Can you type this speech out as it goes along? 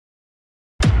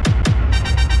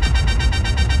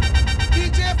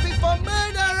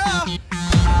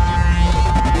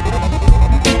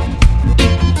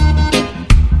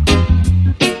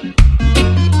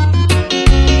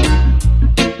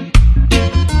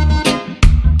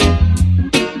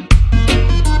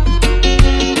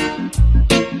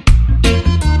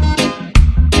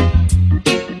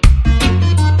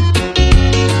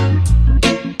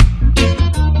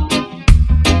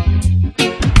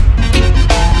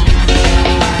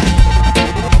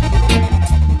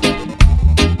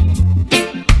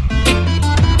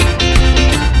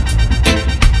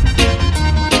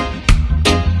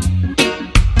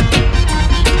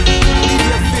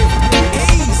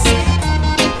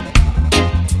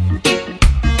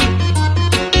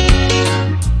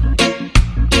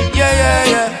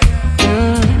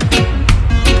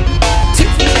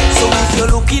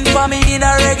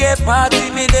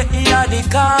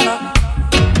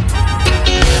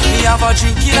a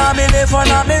drinking on me left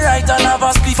and on me right, and have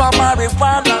a spliff of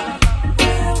marijuana.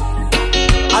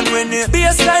 And when the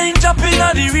bassline jumping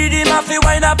on the rhythm, I feel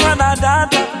wind up on a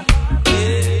data.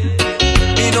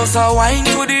 Me just a wine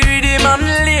to the rhythm, and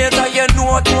later you know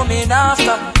what coming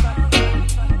after.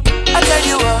 I tell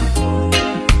you what,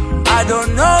 I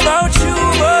don't know about you,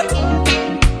 but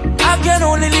I can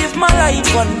only live my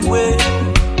life one way.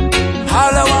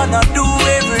 All I wanna do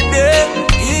every day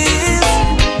is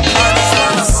I just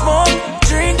wanna smoke,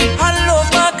 drink, and love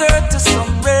my girl to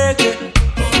some reggae.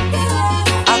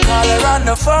 I call her on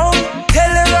the phone,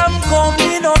 tell her I'm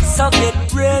coming up, so get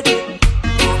ready.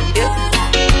 Yeah.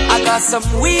 I got some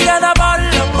weed and a bottle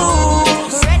of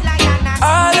booze.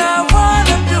 All I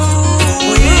wanna do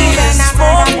is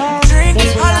smoke, drink,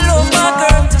 and love my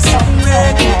girl to some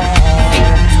reggae.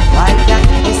 Why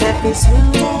can't you set this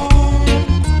rule?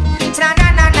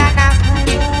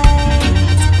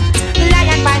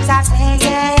 Lion vibes are crazy.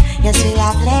 Yes, we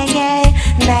are playing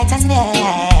night and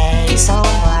day. Sound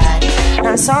boy,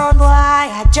 now sound boy,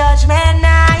 a judgment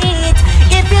night.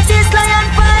 If it is lion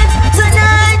vibes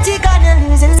tonight, you gonna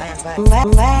lose it.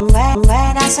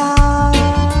 When I saw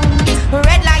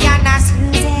Red Lion has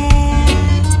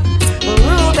losing,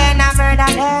 Ruben I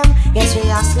murder them. Yes, we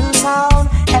are slew sound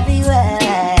everywhere.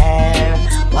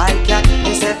 Why can't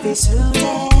you set this rule?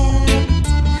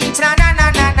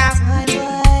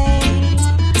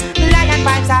 Lion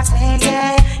vibes are crazy.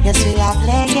 Yes, we are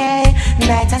playing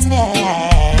night and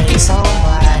day. Sound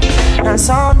boy, now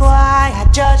sound boy, a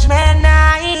judgment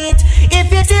night.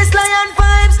 If it is lion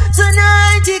vibes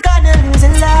tonight, you gonna lose a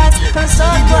lot. Now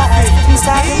sound boy, be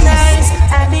nice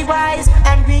and be wise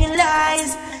and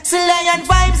realize. So lion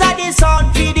vibes are the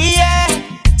sound for the air.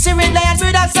 See red lion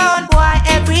with a sound boy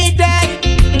every day.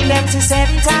 Them to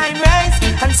 7 time rise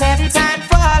and 7 time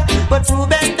fall, but who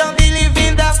best don't believe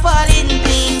in the falling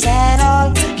things at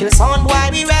all. Kill sound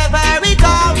boy wherever it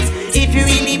goes. If you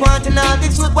really want to know the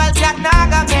truth, well, Jack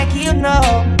Naga make you know.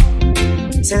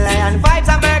 Say lion vibes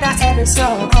are murder every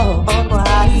soul. Oh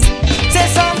boy. Say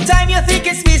sometime you think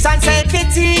it's peace and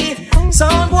self-pity.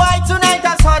 Sound boy tonight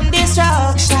has fun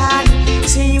destruction.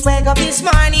 See you wake up this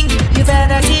morning, you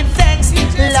better give thanks.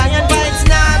 Lion vibes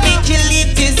now make you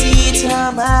live to see it.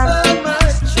 Come on.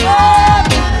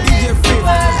 DJ Free,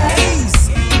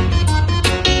 easy.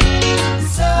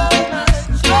 So much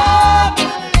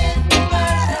trouble in the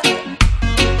world.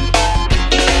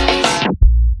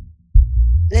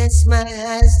 Bless my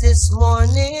eyes this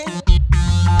morning.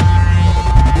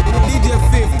 DJ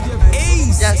Free,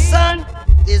 easy. The sun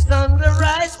is on the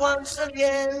rise once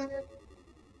again.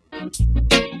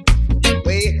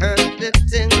 We heard that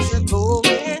things are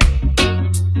going.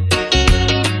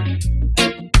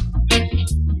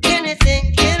 Anything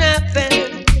can happen.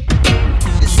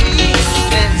 You see,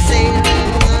 men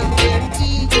sailing on their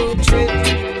ego trip.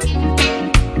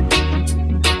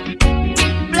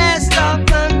 Blast off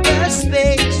on the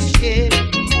spaceship.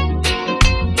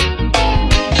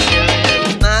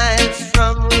 You're miles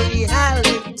from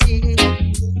reality.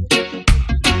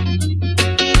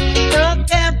 No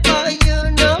care for you,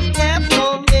 no care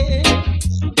for me.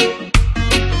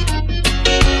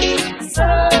 So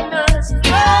much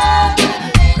trouble.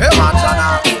 Hey, watch out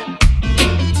now.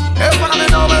 Hey, follow me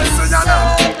now, man, see ya now.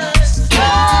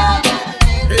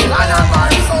 Hey, lion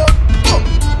vibes out.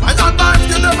 Lion vibes,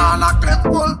 give them all a clip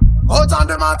full. Out on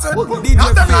the mountain,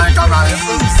 not them like a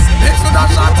rifle. Mix with a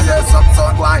shotty, yes, some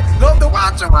sound boy. Love the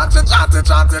watching,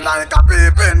 chatty like a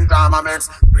peeping drama mix.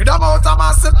 Read about a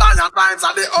massive lion vibes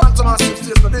and the ultimate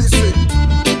still for this week.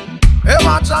 Hey,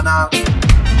 watch out now.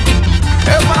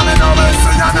 Hey, follow me now, man,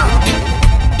 see ya now.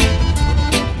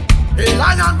 Hey,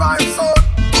 lion vibes out.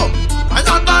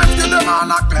 Lion vibes, give them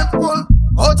all a clip full.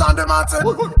 Out on the mountain,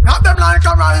 not them like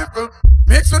a rifle.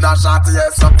 Mix with a shotty,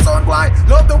 yes, some sound boy.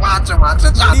 Love the watching,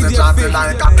 chatty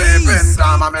like a peeping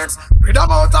drama mix. Read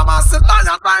about a massive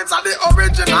lion vibes and the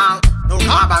original. No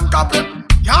carbon copy.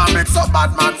 Can't mix up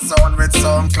bad man sound with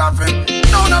some clapping.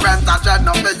 No rent a dread,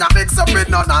 no thing a mix up with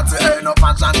no natty, ain't no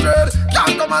fashion trade.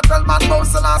 Can't come and tell man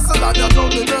mouse and hustle and you know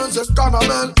the girls just come a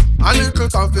bell. A little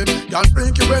toughin', can't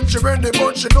think you when she ready,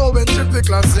 but she know when she fi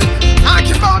classy. I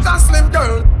keep out a slim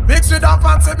girl, mix with a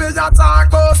fancy be a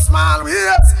talk about small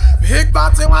waist. Big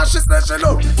body when she say she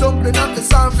love, dumpling at the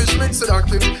saltfish mix with a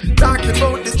king. Talking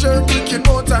about the jerk, kicking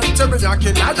out and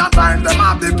teriyaki. I just find them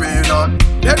up the peanut,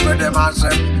 then with them and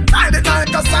shit. Ride it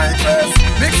like a cyclist,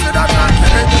 mix with a junkie.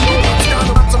 Hey, you know what's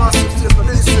going on to my sister for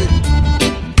this week.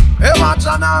 Hey, watch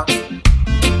ya now.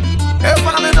 Hey,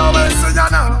 follow me now, man, see ya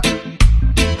now.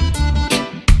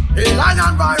 Hey,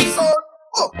 lion vibes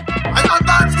out. Lion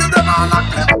vibes give them all a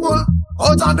clip full.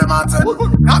 Out on the mountain,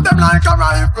 not them like a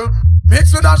rifle.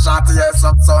 Mix with a shotty, yes,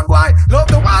 some son boy. Love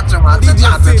to watch him, watch it,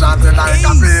 chatty like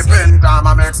a peeping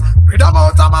drama mix. With a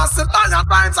mouth of massive lion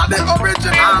vibes are the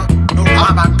original. No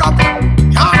carbon copy.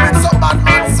 Can't mix up bad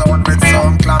man sound with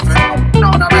some clapping.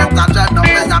 No, no better jet, no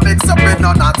thing I mix up with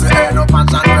no naughty, no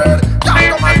passion word.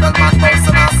 Can't come and tell man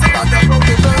person I sit on the road,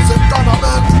 the girls in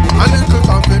government. A little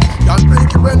coffin. Can't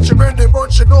break it when she bring the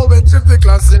bunch, she know when she fi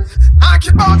classing. I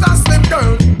keep out a slim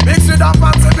girl. Mix with a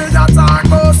fancy me a talk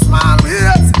go small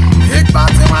ways. Big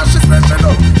party when she special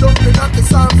up. Dumpling at the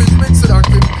surface, mix it and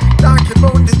keep. Talking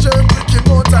about the germ, thinking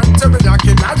about and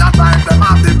teriyaki. I just find them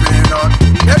off the peanut.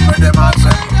 Every day man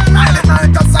check, riding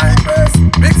like a cyclist.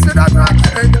 Mix with a rocky,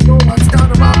 and you know what's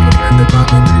gonna happen when the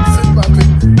man mix it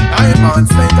popping. 9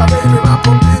 months later, baby, my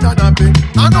pumpkin and happy.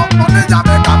 And up on the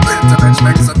Jamaica plenty rich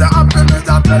mix with the happy. Me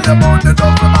just tell you about the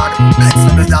double bag. Mix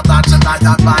with the attach and I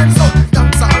and vibe. So,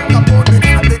 that's all the money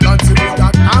and the country with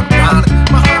that I'm gone.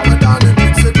 My hammer down and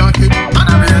mix it like it. And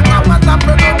I real top and top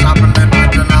and no top and then I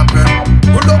can happen.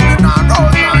 Pull up in our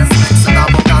rose nice. Mix it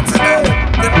up and dance it in.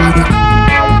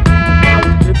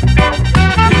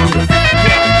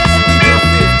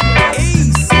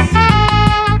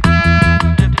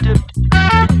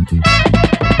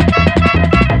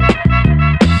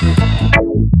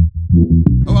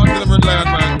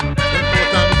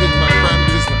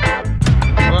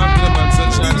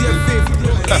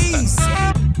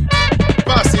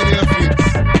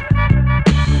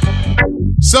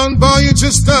 Son boy, you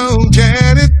just don't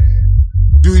get it.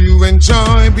 Do you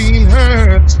enjoy being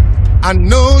hurt? I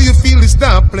know you feel it's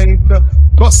that plate,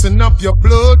 busting up your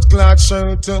blood clot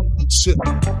shirt. Shit.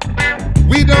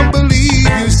 We don't believe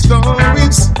your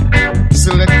stories.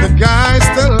 Select the guys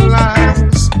tell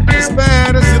lies. As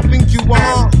bad as you think you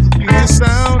are, you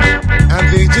sound,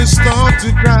 and they just start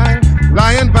to cry.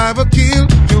 Lion by the kill,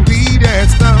 you read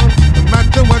ass down. No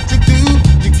matter what you do,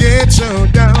 you get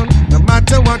shut down. No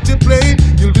matter what you play,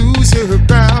 you lose your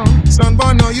ground. Son,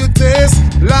 boy, know you taste.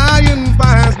 Lion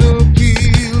fires no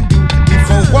kill. If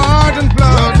a word and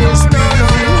blood is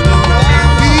spilled,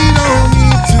 we don't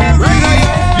need to read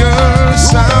your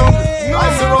sound. I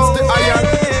surround the iron.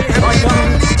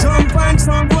 Jump and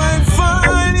some boy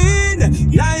falling.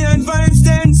 Lion vibes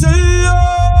stands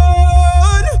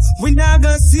alone. We not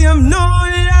gonna see him no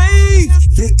light.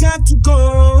 They got to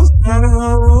go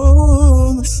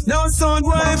home. No sound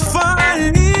boy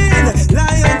falling.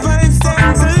 Lion vibes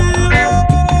stands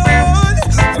alone.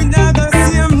 We not gonna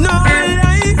see him no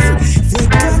light. They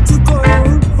got to go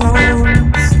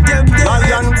home.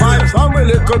 Lion vibes, I'm a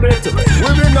little bit. We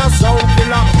been a sound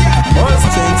killer.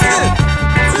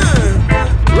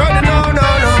 Ready now, no.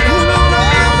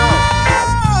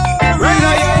 Ready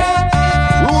now,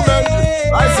 Ruben,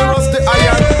 I surround the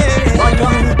iron.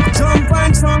 Jump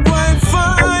and some boy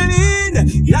falling.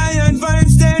 Lion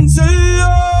vibes stands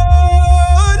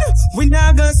alone. We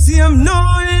not gonna see him no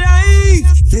light.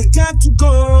 They got to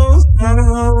go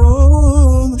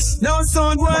home. No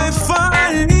sound boy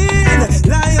falling.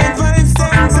 Lion vibes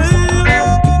stands alone.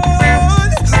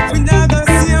 We not gonna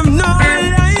see him no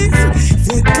light.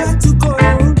 They got to go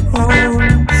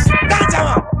home.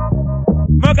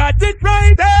 I got it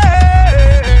right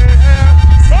there.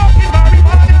 Smoking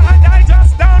marijuana and I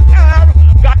just don't care.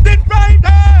 Got it right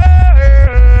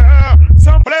there.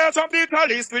 Some players of the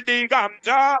police with the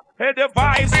ganja. Hey, the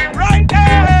vibes right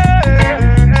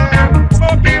there.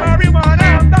 Smoking marijuana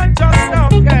and I just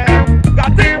don't care.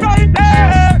 Got it right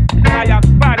there. I am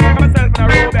bad. I'm myself in a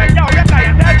row there. Yo, get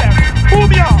lion, tell them.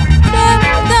 Boom, yo.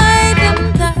 Them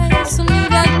die. So me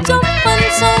that jump and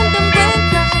sound them when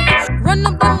cry. Run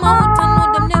up them out and know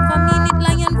them never mean it.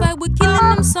 Lion vibe, we killing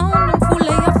them sound. Them fool,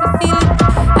 I have to feel it.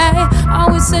 I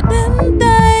always say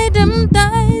them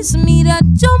die. So me that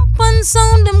jump and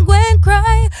sound them go and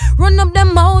cry. Run up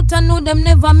them out and know them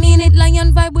never mean it.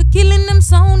 Lion vibe, we killing them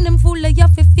sound. Them fool, I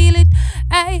have to feel it.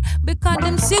 Because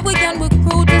them see we can we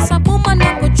crew. This a boom and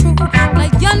I go through.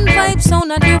 Lion vibe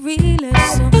sound are the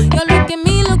realest. So you look at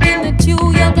me, looking at you.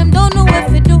 Yeah, them don't know what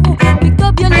to do. Pick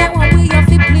up, you know how we have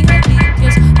to play.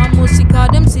 Yes, I must see cause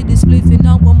them see this spliff in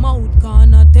our mouth.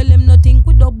 Can't tell them nothing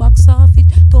with the box off it.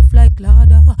 Tough like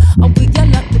ladder. I we get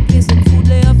like the place and food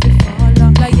they have to fall.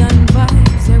 Lion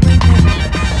vibes, they right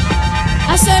there.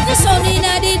 I serve the sound in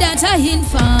the dance a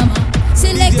informer.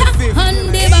 Selector and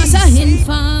the boss a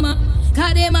informer.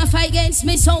 Cause them a fight against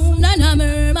me sound and a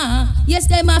murmur. Yes,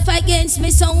 them a fight against me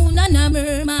sound and a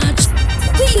murmur.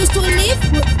 We used to live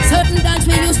certain dance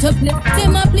we used to play.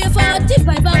 Them a play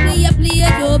 45 and we a play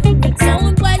dope.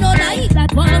 Sound why not I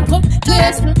that one cup.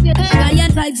 Case with the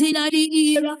giant flags in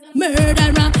the era.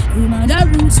 Murderer, him and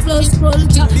the roots plus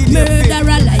culture.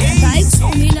 Murderer, lion like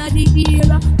song in the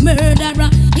era. Murderer,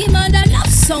 him and the love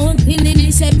sound killing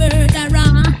is a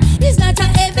murderer. He's not a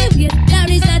heavyweight,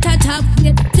 there is not a top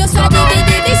weight. Just a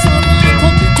diddy, someone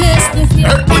come test the fear.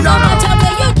 No matter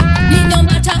where you be, no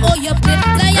matter how you play.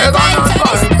 Lion fights and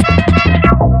this.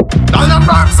 Lion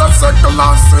banks are circle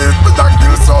and street with a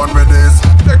kill sound with this.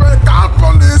 They go call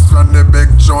police when the big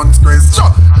Jones Chris.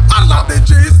 All of the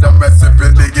G's, the messy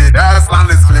pin, the gate, ass, and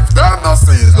the slip, turn no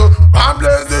seas. I'm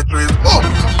blaze the trees, boom,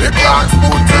 the clocks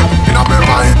moving, in a me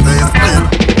mind, they still.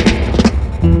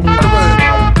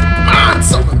 Man,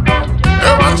 something,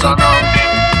 hey, watch out now.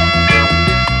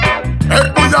 Hey,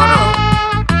 Buju now.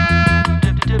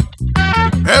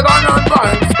 Hey, Lion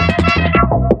Banks.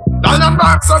 Lion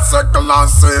Banks are circle and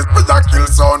street with a kill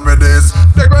sound with this.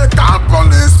 They go call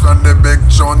police when the big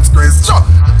Jones Chris.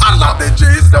 All of the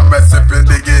G's, the messy pin,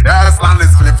 the gate, ass, and the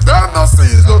slip, turn no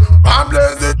seas. I'm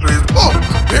blaze the trees, boom,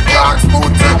 the clocks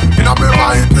moving, in a me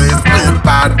mind, they still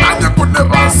bad, and you could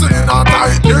never see no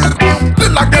tight is.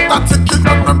 Till I get a ticket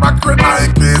and my back with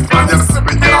Nikes, and you see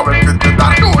me in a way fit with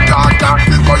that New York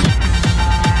Yankees, boy.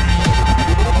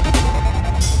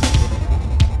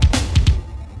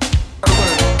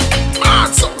 Man,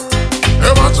 so,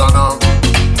 hey, watch out now.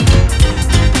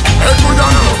 Hey, Buju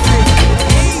now.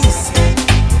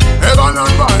 Hey, Lion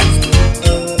Banks.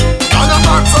 Lion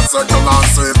Banks are circle and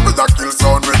street with a kill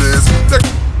sound with this.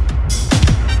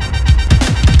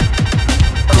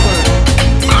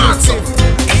 Man, so,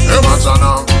 hey, watch out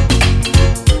now.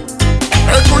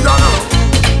 Hey, Buju now.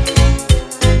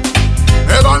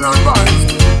 Hey, Lion Banks.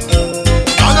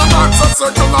 Lion Banks are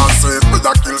circle and street with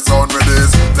a kill sound with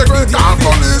this. They go call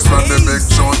police when the big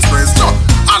Jones Chris.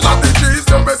 All of the G's,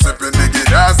 the messy pin, the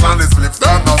gate, ass, and the slip,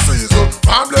 them no seas.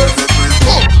 I'm blaze the trees,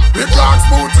 boom, the clocks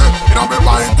moving, in a me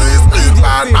mind, they still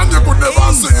bad, and you could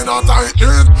never see no tight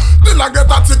is. Till I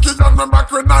get a ticket and my back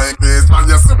with Nikes,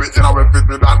 and you see me in a way fit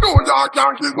with a New York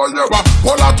Yankees, but you are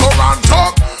all a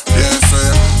Toronto, DC,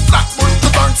 Flatbush to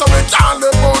bank, so we can't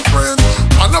live on print.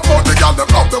 And about the girl, them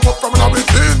love them up from the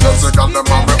team, just the girl, them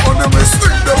have me on them, we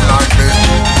stick them like me.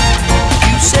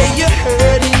 You say you're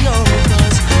hurting, oh,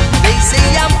 cause they say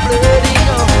I'm flirting,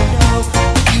 oh no.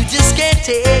 You just can't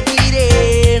take it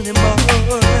anymore.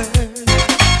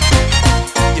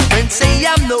 Your friends say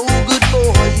I'm no good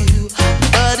for you,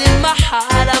 but in my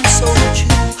heart I'm so true.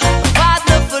 A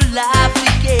partner for life, we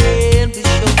can be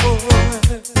sure.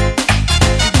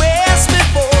 You asked me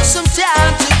for some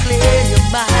time to clear your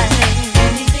mind.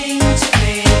 Anything to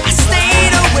me. I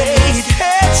stayed away, it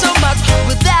hurt so much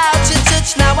without your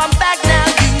touch. Now I'm back now,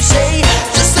 you say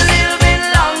just a little bit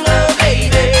longer,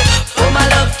 baby, for my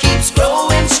love keeps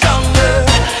growing stronger.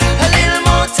 A little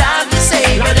more time to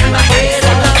say, but in my head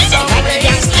I love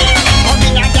someplace.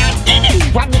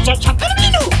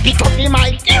 Because he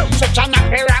might do such an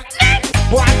affair of men.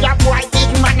 Boy, a boy,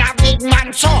 big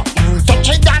man, so touch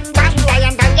it down, bad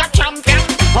lion, and your champion.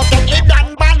 Or touch it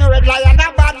down, ban, red lion,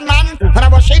 a bad man. And I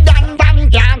was it down, ban,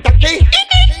 can't touch it.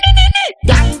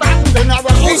 Down, ban, then I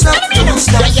was it.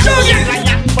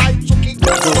 Lion, fight, chucky. The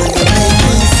way you make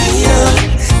me feel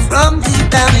from deep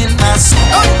down in my soul.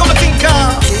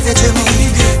 Give it to me,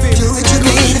 do it to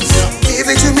me, give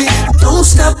it to me. Don't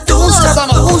stop, don't stop,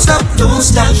 don't stop, don't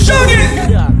stop.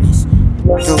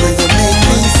 The way you make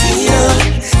me feel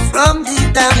from deep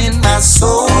down in my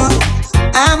soul,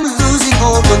 I'm losing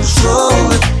all control.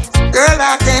 Girl,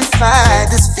 I can't fight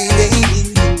this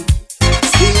feeling.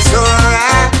 Feels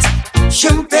alright.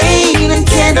 Champagne and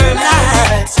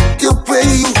candlelight, the way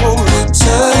you hold me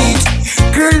tight.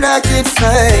 Girl, I can't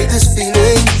fight this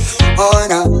feeling. Oh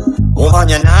no. Woman,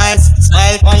 you're nice.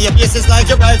 Smile on your face is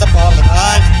like you're right upon the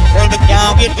line. Girl, we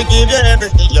can't wait to give you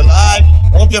everything you like.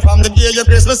 Hope you from the day your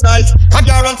Christmas night. I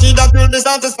guarantee that you'll be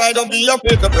satisfied. Don't be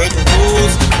afraid to break the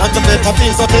rules. Not to better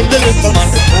feel so tell the little man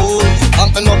the fool.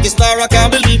 I'm the lucky star, I can't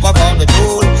believe I found the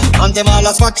tool. And them all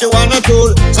that's what you wanna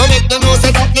do. So make them know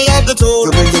say that me have the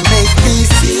tool. The way you make me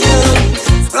feel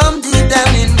from deep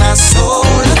down in my soul,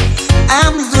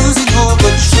 I'm losing all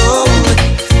control.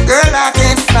 Girl, I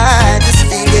can't fight this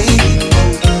feeling.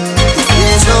 It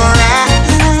feels alright.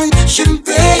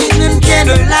 Champagne and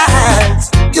candlelight,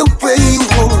 the way you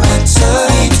hold me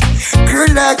tight.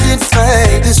 Girl, I can't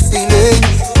fight this feeling.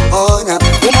 Oh, no.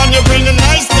 Woman, you bring the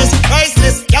niceness,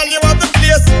 priceless. Girl, you have the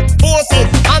place, force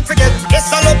it, and forget. Yes,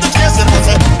 I love the chase, you know,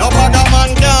 say no bugger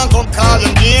man can't come call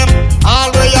your name. All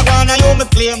where you wanna, you me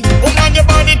claim. Woman, your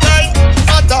body tight,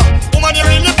 fatter. Woman, you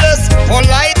really blessed,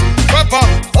 polite, proper.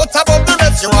 What about the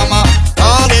rest? You are my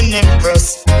darling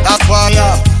empress. That's why,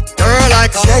 girl, I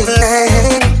come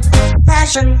Champagne,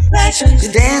 passion.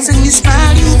 You dance and you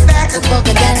smile, you back. The fuck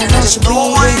a gal, I know she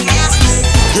bleeding.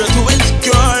 You're too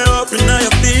insecure, up in all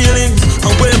your feelings.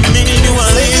 And when me and you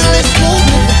are leaving,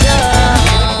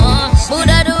 would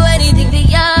I do anything for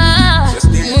ya?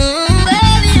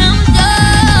 Baby, I'm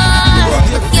done.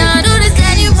 Can't do this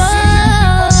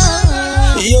anymore.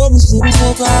 you're my super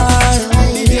focus.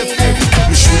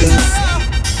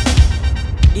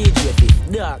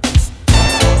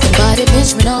 Somebody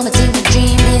bitch me on my team and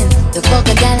dreaming. The fuck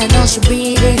a gal, I know she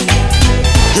breathing.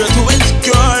 You're too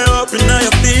insecure, up in all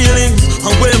your feelings.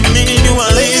 And when me and you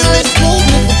are leaving,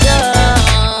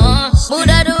 would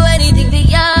I do anything for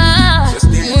ya?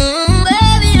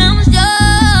 Baby, I'm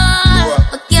done.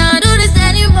 I can't do this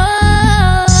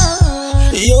anymore.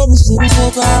 you're my super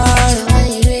focus.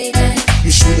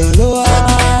 You should have known.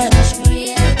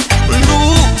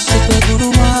 Look, such a good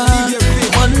woman.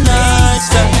 One night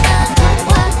stand.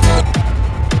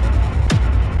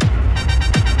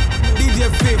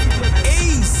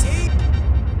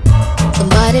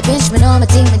 Somebody bitch me on my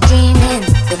team and dreaming.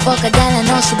 The fuck a gal, I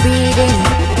know she breathing.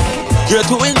 You're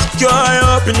too insecure,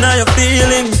 up in all your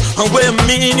feelings. And when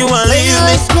me and you are You leaving,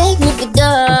 always make me for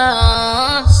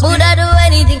done. Would I do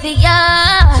anything for ya?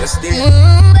 Baby,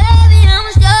 I'm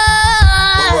sure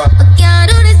I can't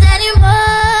do this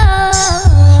anymore.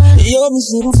 you're my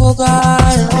super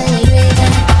focus.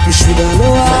 You should have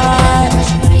known.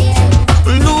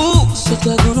 Look, such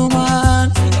a good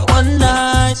woman. One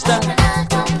night stand.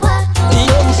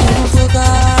 You're my super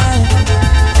focus.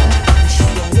 You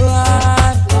should have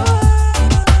known.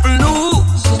 Look,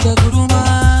 such a good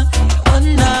woman. One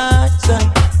night stand.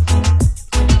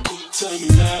 Good time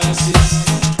lasses.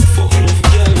 Fucking off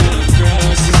girl with the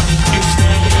grasses. You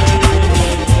stand there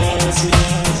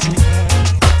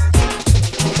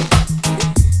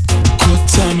good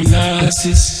time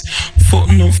lasses.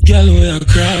 Fucking off gal with her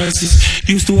crosses.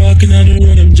 Used to walk in on the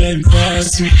road, them driving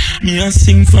past me. Me a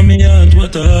sing for me aunt,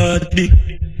 what a heartbeat.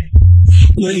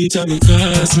 Wait till it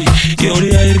cost me. Yo,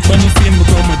 the hide from the fame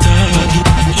become my target.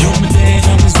 Yo, me dead,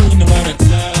 I'm just doing about the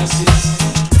glasses.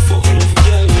 Fucking off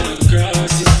gal with her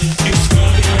crosses. Used to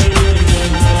walk in on the road, them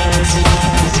driving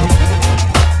past me.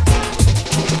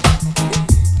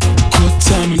 Good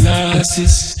time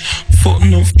lasses.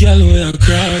 Fucking off gal with her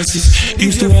crosses.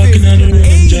 Used to walk in on the road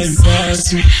and driving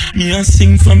past me. Me a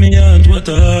sing for me aunt, what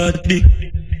a heartbeat.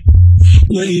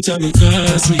 Wait till it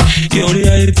cost me. Yo, the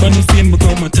hide from the fame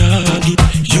become my target.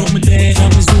 Yo, me dead,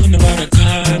 I'm just doing about a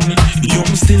call me. Yo,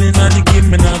 me still in on the game,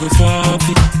 me not go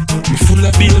forfeit. Me full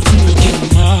of bill, full of get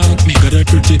mark me. Gotta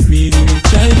protect me when I'm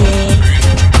tribal.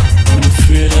 I'm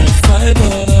afraid of the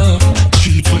fiber.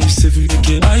 327 make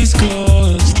your eyes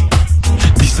closed.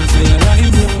 This a feel like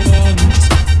runs.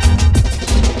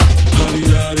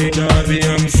 Hobby,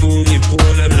 I'm fully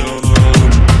polar blown.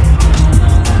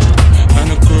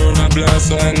 And a corona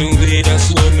blast, I knew they that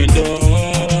slow me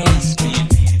down.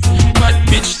 Bad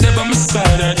bitch, step on my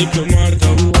side, a diplomat, I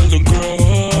hold the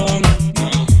ground.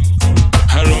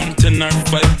 Around 10 or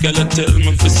 5, girl, I tell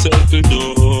me for settle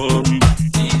down.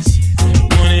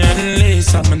 Money at the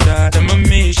lace, I'm a dad, I'm a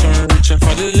mission, richer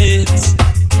for the lids.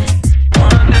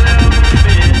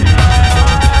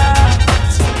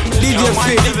 DJ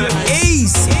Favorite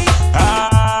Ace.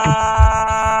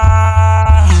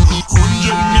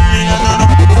 100 million.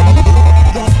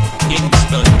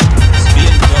 Kingston,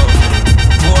 speed down,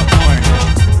 Portmore.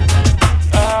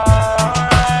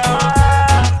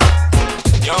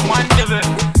 Yo, man, devil.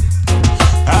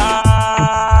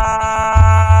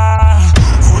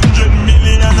 100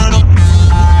 million.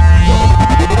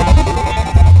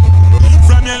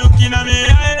 From you looking at me,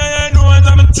 I know what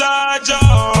I'm a charge of.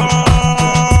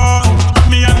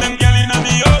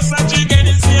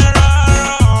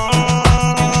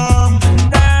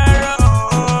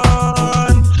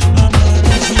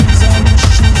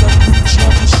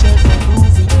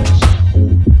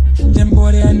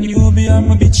 I'm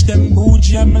a bitch, them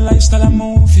BUJU, I'm a lifestyle, a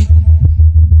movie.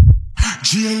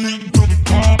 Jailing to the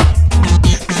top.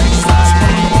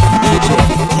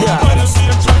 Yeah. When I see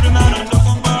a driving on a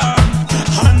duffel bag,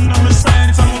 hand on my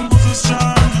side, I'm a position.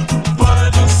 But I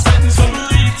just sitting some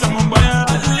lead, I'm a boy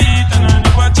athlete, and I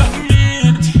never chat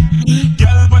meat.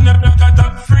 Girl, when the block at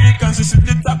top freak, and she sit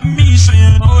the top me, so you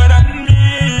know what that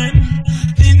mean.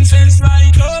 Incense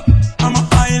light up, I'm a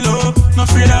high low, no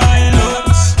fear the high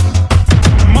looks.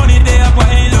 Money they up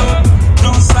wild up,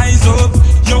 don't size up,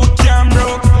 yo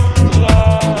camera.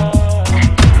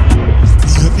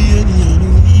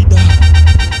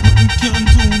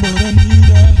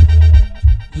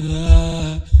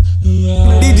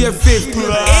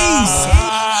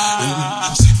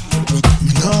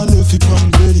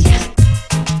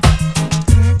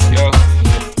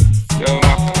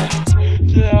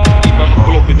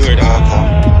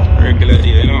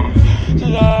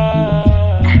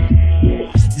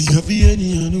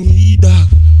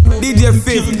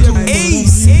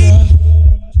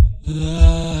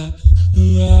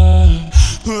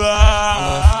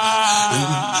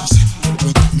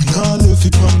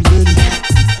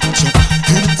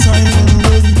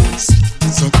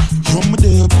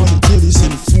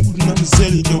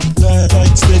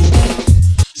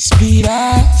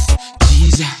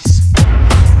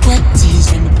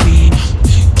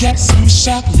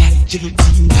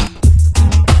 guillotine.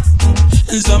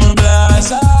 Some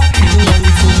blast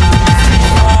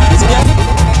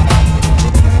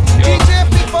DJ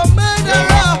people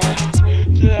murderer.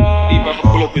 People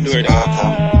pull up the door,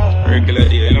 regular,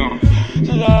 you know.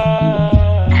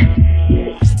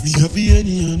 Me have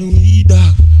any and we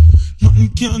dog. Nothing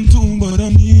can do but I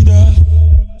need that.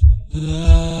 Me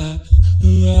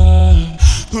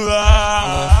nah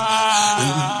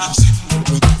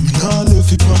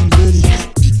left it on ready.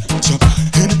 Chop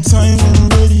anytime I'm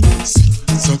ready.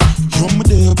 So you're my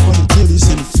day up on the telly.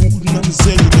 Send the food and I'm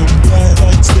zelly. Don't die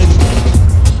like steady.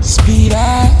 Speed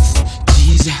off,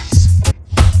 Jesus.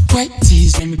 White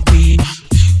tees, let me be.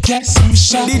 Get some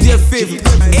shot. DJ favorite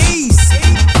Ace.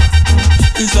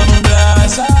 It's on my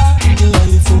blast. The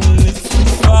life will live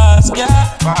fast,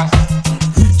 yeah.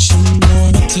 Rich and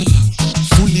water.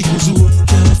 Fully goes what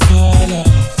can fall off.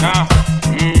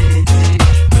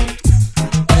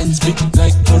 Hands big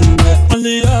like thunder.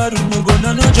 Only hard when we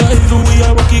gonna no drive. We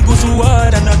are walking go so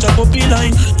hard and I chop up the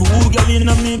line. Two girl in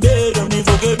on me bed and me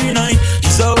fuck every night.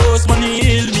 It's a house money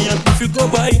hill me and if you go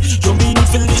by. You mean it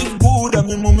feel live good and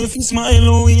me mom if you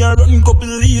smile. We are running couple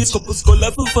leaves, couple skull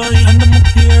for fine. And I'm up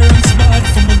here and smart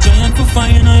from a giant for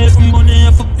fine. I have money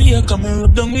I for pay, come and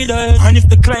rub down with that. And if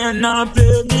the client not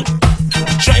pay me,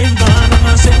 drive down on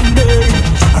a second day.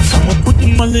 And from a put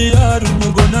in my yard,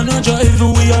 we gonna no drive.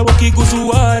 We are walking go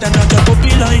so hard and I chop up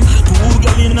the line. Two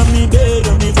girl in on me bed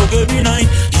and me fuck every night.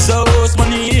 It's a house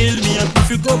money hill me and if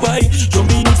you go by. You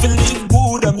mean it feel live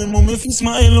good and me mom if you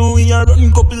smile. We are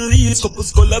running couple leaves, couple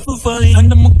skull for fine.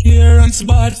 And I'm up here and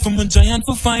smart from a giant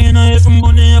for fine. I have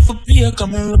money I for pay,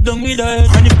 come and rub down with that.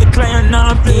 And if the client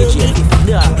not pay me,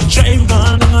 drive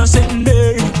down on a second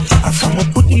day. And from a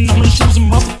put in on my shoes and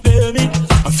my pay me.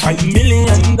 A 5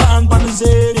 million down on the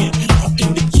zany. Up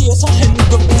in the case, I had to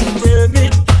go to grab me.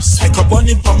 Psych up on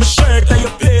it from my shirt, like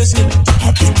your place it.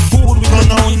 I pick food, we don't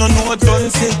know what done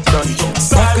it.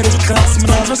 Back of the class,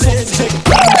 man, I'm a subject.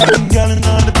 I'm yelling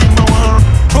on the beat, my one.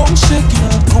 Come shaking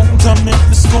out, come to make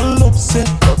the skull upset.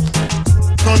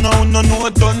 No,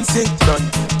 what done it.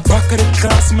 Back of the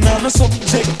class, man, I'm a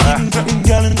subject. I'm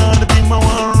yelling on the beat, my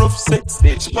one rough sex.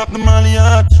 She pop the molly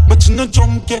hard, but you not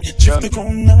drunk yet. Drift the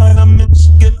crown night, I make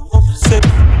you get upset.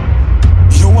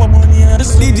 You want money on the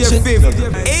subject. DJ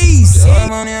favorite Ace. You want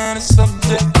money on the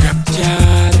subject. Grab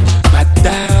Yaad, bad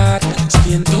dad,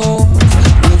 skin tone,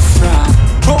 no fraud.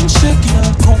 Come shaking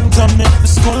out, come to make the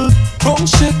skull. Come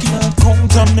shaking out, come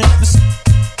to make the skull.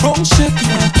 Come shaking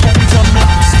out, come to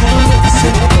make the skull.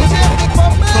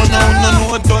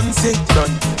 No, done say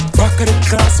done. Back of the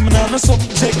class, man, I'm a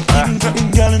subject.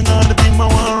 Even girl in all the beam, I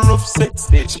want rough sex.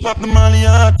 She pop the molly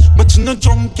hard, but you not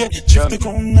drunk yet. Drift the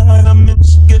crown night, I make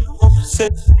you get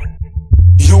upset.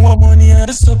 You want money on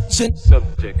the subject.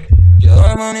 You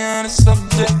want money on the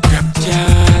subject. Grab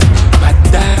Yaad, bad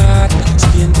dad,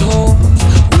 skin tone,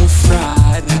 no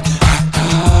fraud.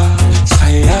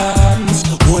 Science,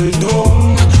 hold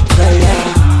on, fire.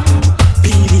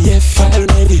 PDF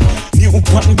already. New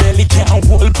pan belly, can't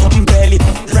hold pan belly.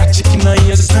 Rat chicken in her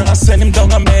ears, and I send him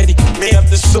down a medic. May have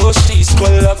the soul, she's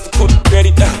skull up, good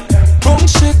credit. Come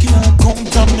shaking out, come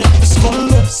down, make the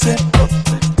skull upset.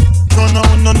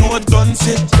 No, done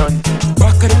set.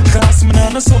 Back of the class, man,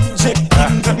 I'm a subject.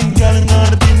 I'm getting girl in all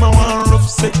the beam, I want rough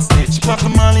sex. She pop the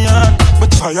molly hard,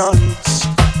 but giants.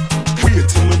 Wait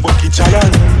till me bucky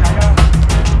giant.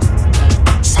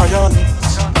 Science.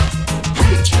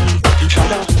 Wait till me bucky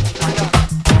giant.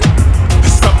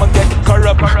 I'ma get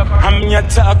corrupt. I'm here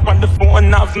talk on the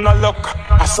phone, have no luck.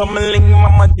 I saw me link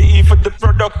Mama D for the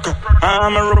product.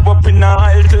 I'm a rub up in the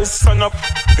aisle till sun up.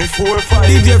 Before 5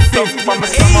 DJ stuff from my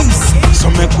stomach. So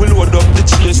make we load up the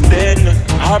chase then.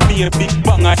 I be a big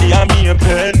bang, I be a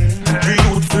pen. The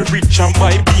youth feel rich and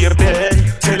buy beer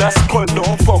then. Tell us skull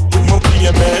don't fuck with my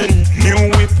payment.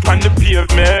 New whip on the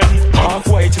pavement. Half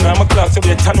white in my clock, so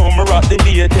better know me rock the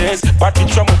latest. But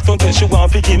bitch from uptown tell she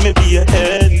want to give me beer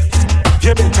head.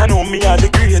 You better know me are the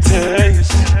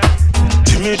greatest.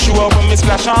 Jimmy Chua when me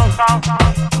splash on.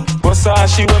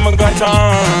 Versace when me got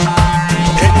on.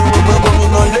 Anyway me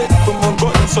going on left for my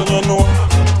gun, so you know.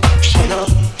 Shana,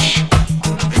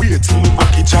 wait till me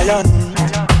back in giant.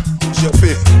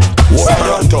 Jeffy,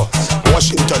 Toronto,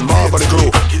 Washington, Marble Crew.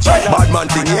 Bad man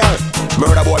thing here.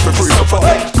 Murder boy for free for fun.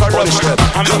 Punish them.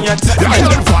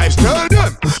 Lion vibes,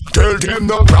 tell them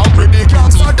no crowd with the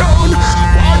cats are down.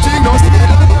 Watching us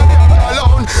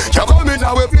alone. You come in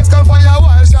our place, come fire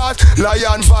wild shot.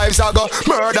 Lion vibes, I go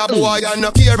murder boy and no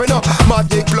care enough.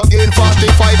 Matic plug in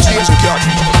 45 change the cat.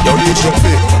 Yo,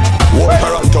 Jeffy,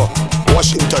 Toronto,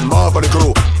 Washington, Marble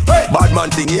Crew. Bad man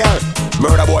thing here.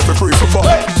 Murder boy for free for fun.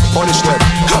 Punish them.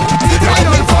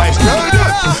 Lion vibes,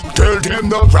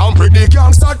 no round pretty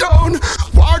gangster town.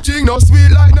 Watching no sweet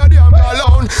like no damn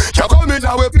alone. You come in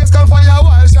our place can fire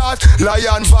wild shot.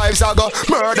 Lion vibes I go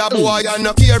murder boy and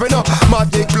no care enough.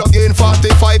 Matic plug in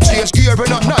 45 change gear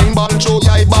enough. 9 ball show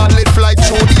yeah ball lit flight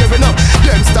show dear enough.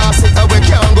 Them stars sit we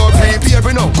can't go prepare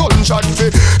enough. Gunshot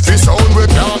fi sound we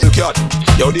can't. Cat,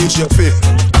 yo DJ Fit,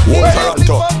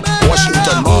 Toronto,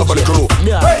 Washington, Marvel crew.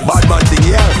 Bad man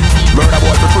thing yeah. Murder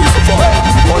boy for free for fun.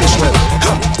 Punishment.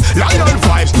 Lion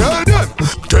vibes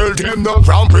tell them no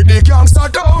round pretty gangster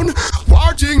town.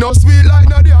 Watching no sweet like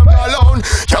no damn alone.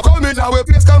 You come in our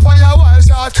place can fire wild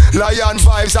shot. Lion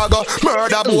vibes I go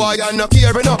murder boy and no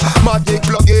care enough. Matic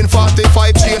plug in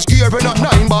 45 change gear enough.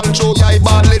 9 ball show yeah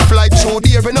ball lit flight show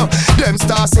dear enough. Them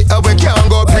stars sit we can't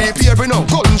go prepare enough.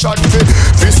 Gunshot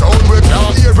fi sound we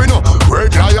can't hear enough.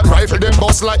 Red Lion rifle them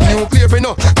bust like nuclear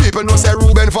enough. People know say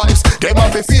Ruben vibes them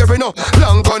have a fear enough.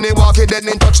 Long gun they walking then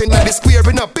in touching at the square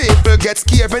enough. People get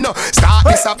scared enough. Start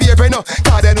disappear enough.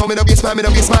 Cause they know me no get smile, but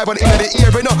in the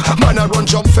ear enough. Man I run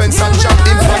jump fence and jump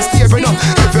in front steer enough.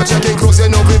 If you're checking close you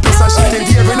know people and shit in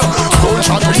here enough.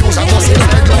 Gunshot we use and bust in the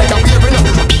head like a beer enough.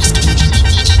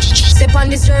 Step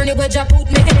on this journey where Jah put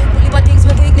me in it. Only but things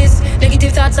my weakness.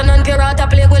 Negative thoughts and unpure heart I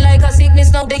play with like a sickness.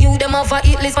 Now they you them off a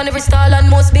hit list on every stall and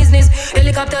most business.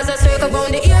 Helicopters are circle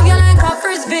around the area like a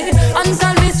frisbee.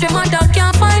 Unsolved mystery, my dog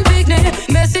can't find dignity.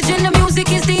 Message in the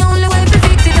music is the only way to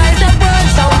fix it. I said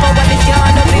words sound power if you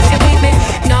hand up if you beat me.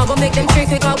 Now go make them trick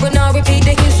we cause we now repeat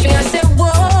the history. I said whoa,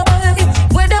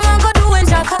 where them I go do when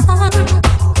Jah come?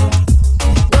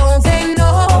 Don't they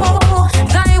know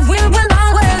thy will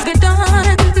always be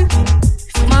done?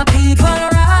 My people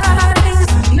rise,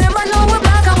 never know we're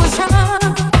black and we're strong.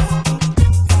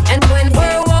 And when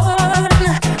we're one,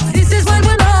 this is when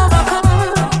we'll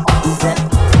overcome.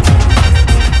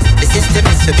 The system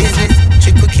is for business.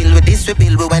 Trick we kill with this we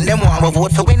build. But when them want we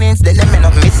vote for winnings, then them end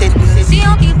up missing. See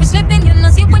how people slipping, you know,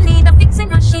 see we need a fixing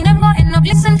machine. Never end up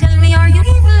listen, tell me, are you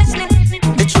even listening?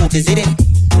 The truth is hidden.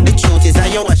 The truth is how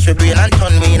you watch your brain and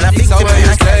turn me in a victim. Now they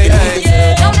can't retrieve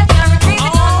it, don't believe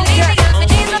it, yes, but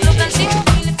Jesus look and see who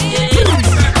feel it.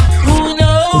 Who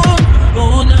knows?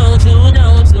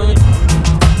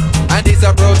 And this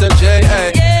a protege,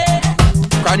 eh?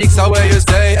 Chronics are where you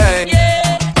stay, eh?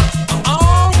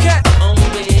 Okay.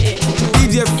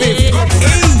 DJ Fifth,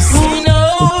 Ace. Who knows?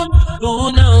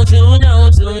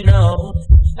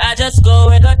 I just go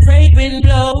where the trade wind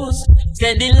blows,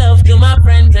 sending love to my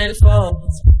friends and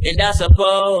foes. And I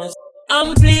suppose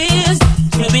I'm pleased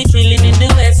to be chilling in the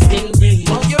West Indies.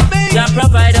 I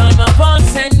provide all my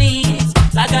wants and needs.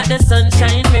 I got the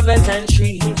sunshine, rivers and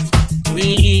trees.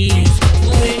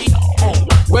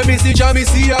 When me see Jah, me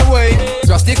see a way.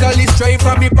 Drastically straight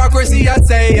from hypocrisy, I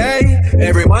say, hey.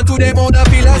 Every man to them own a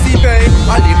philosophy.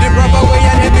 I live the proper way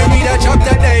and every read a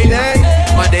chapter daily.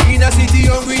 Man, they in a city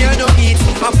hungry and no eat.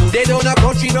 And food they down a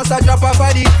country, not a drop off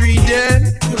of the creed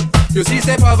then. You see,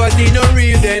 say poverty no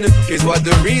real then. Is what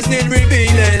the reasoning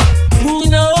revealing. Who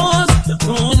knows?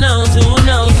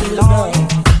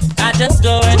 I just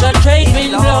go where the trade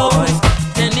wind blows,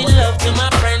 sending love to my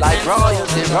friends like and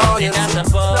royalty.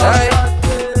 Hey.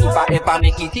 If I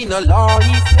make it in a life,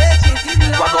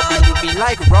 what gon' be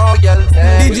like royalty?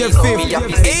 DJ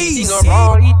Fifth, Ace.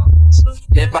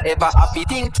 Never ever happy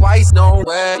think twice, no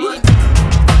way.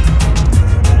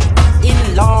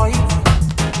 In life,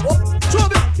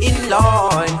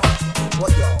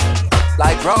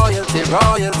 like royalty.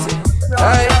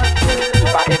 Hey,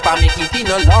 if I make it in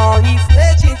a life,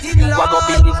 what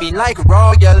gon' be like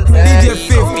royalty? DJ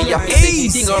Fifth, me happy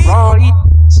Ace. thinking alright.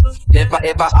 Never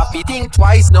ever happy think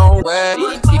twice, no way.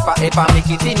 If I ever make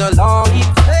it in a life,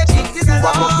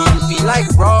 what gon' be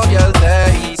like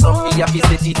royalty? So me happy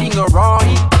sitting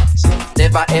alright.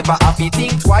 Never ever happy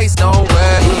think twice, no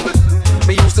way.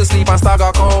 Me used to sleep on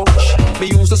Stagger Coach. Me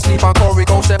used to sleep on Corey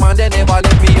Coach. Them and they never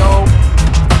let me out.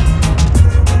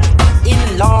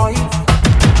 In life,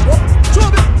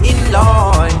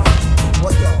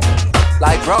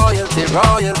 like royalty.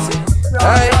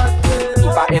 Hey,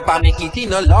 if I make it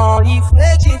in a life,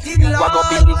 what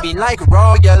gon' be like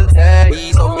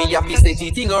royalty? So me happy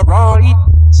sitting alright.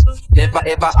 Never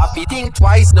ever happy think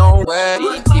twice, no way.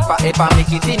 If I ever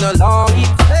make it in a life,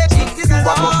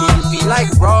 what gon' be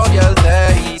like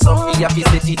royalty? So me happy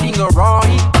sitting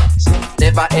alright.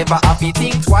 Never ever happy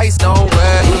think twice, no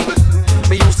way.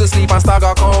 Me used to sleep on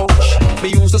Stagger Coach. Me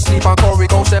used to sleep on Corey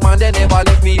Coach. Them and they never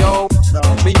left me out.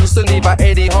 Me used to live at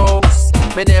Eddie House.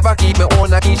 Me never keep me own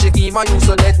like Keisha Keem. I used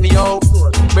to let me out.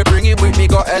 Me bring him with me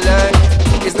go LA.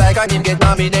 It's like I him get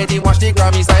nominated. Watch the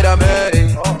Grammy side of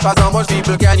me. Cause how much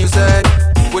people can you say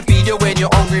would feed you when you're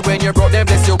hungry, when you're broke, then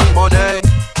bless you with money.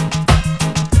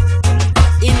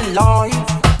 In in life.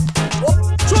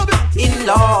 In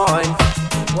life.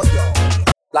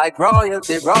 Like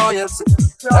royalty.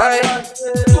 Hey,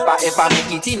 if I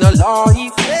make it in a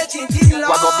life,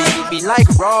 what gonna be like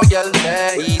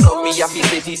royalty? So me have to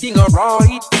say this thing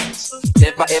alright.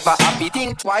 Never ever happy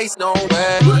think twice, no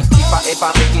way. If I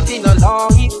ever make it in a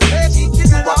life,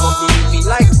 what gonna be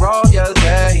like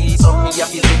royalty? So me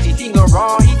have to say this thing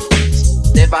alright.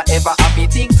 Never ever happy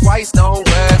think twice, no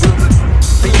way.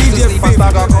 Me used to sleep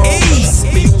on Saga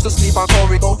Me used to sleep on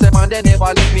Corey Gotham and they never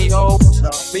let me out.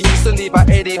 Me used to live at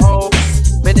Eddie House.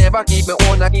 Me never keep me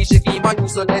own like she keep my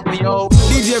used to let me out.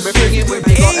 DJ me bring it with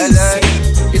me go LA.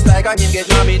 It's like I can get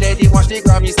nominated, watch the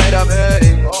Grammy side of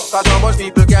me. Cause how much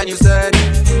people can you send?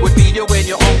 Would feed you when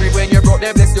you're hungry, when you're broke,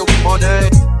 them bless you with money.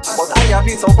 But I have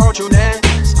been so fortunate,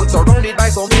 surrounded by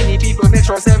so many people, make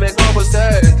sure I make double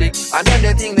static. And then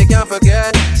the thing they can't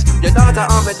forget, your daughter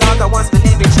and my daughter wants to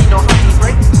live it, she know how to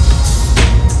break.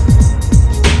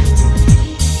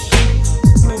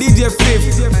 DJ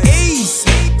Fifth, Ace.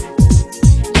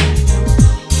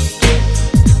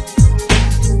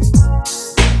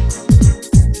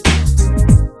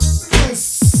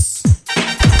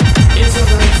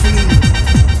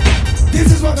 This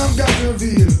is what I'm going to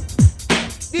reveal.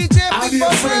 I'll be a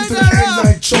friend to the end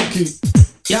like Chucky.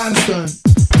 You understand?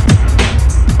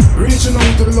 Reaching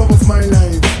out to the love of my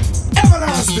life.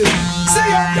 Everlasting. See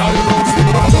ya. Y'all know see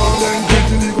my darling,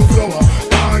 pretty little flower.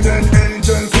 Darling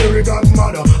angel, fairy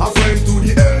godmother. A friend to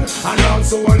the end, and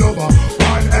also a lover.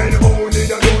 One and only,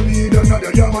 you don't need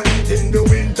another. You're my heat in the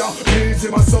winter, breeze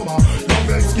in my summer. Love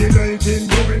and skill ain't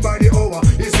growing by the hour.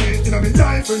 It's sweet in my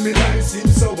life and me life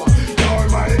seems sober. You're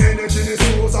my energy, the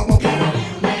source of my power.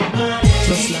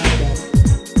 Just like that.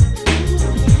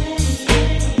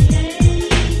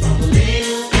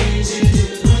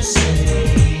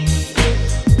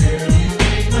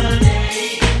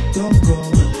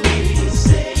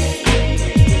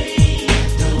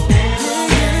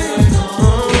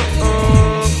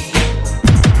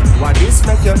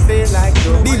 Make you feel like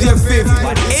you DJ Fifth,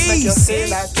 what this make you Ace. feel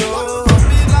like you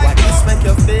what this make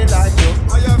you feel like you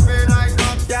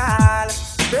girl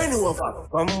bend over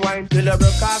come wine till you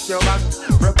broke off your back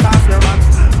broke off your back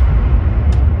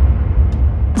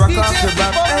broke off your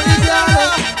back hey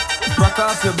girl broke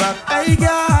off your back hey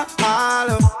girl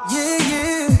yeah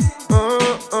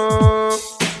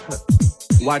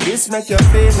what this make you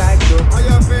feel like you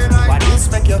what this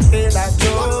make you feel like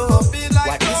you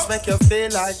what this make you feel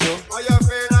like you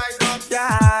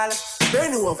girl,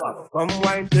 bend over. Come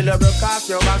wine till you broke off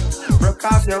your back, broke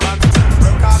off your back,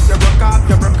 broke off your, broke off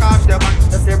your, broke off your back.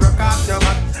 If you broke off your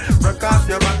back, broke off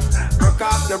your back, broke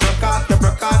off your, broke off your,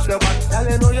 broke off your back. Tell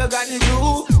you know you got the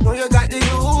glue, know you got the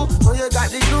glue, know you got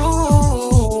the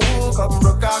glue. Come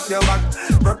broke off your back,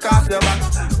 broke off your back,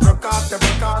 broke off your,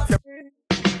 broke off your.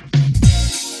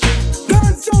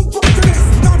 Dance jump up to this,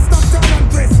 don't stop, turn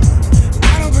and twist. I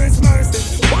don't miss mercy.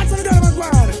 What's on the other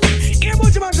one? Here,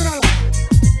 BUJU man to the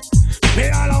me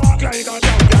all a walk like a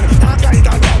champion, talk like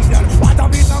a champion. What a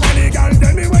piece of money, girl,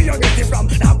 tell me where you get it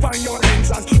from. Knock on your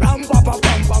entrance, ram pa pa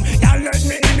pam pam. Girl, let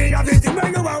me in me have it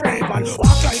when you a raven.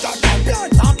 Walk like a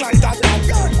champion, talk like a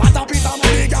champion. What a piece of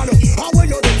money, girl, how where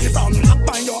you get it from?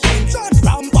 Knock on your entrance,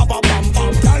 ram pa pa pam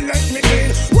pam. Girl, let me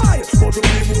in. Why? But you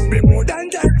be more than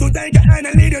that to take your hand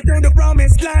and lead you to the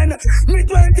promised land. Me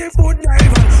 20-foot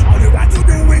diver. All you got to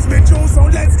do is be true, so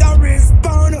let's go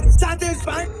respond.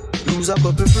 Satisfied. Lose a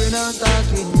couple friends and start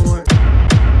with more.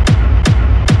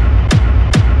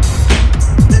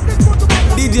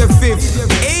 DJ Fifth,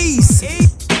 Ace.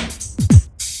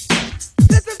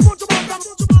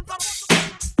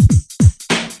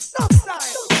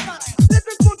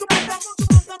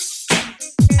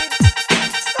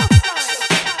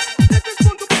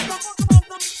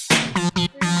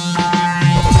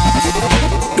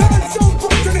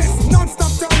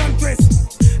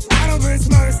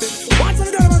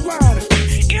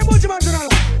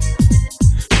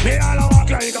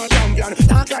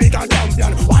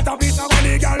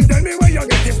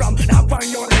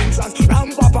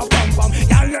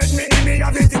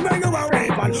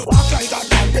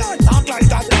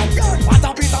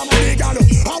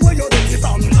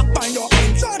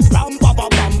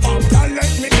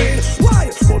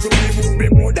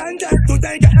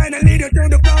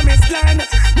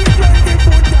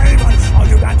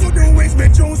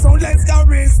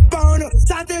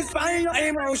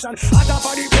 At top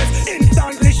of the place,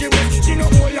 instantly she wet. She no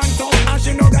hold on top and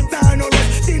she no got time no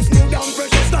rest. Things move down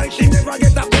precious like she never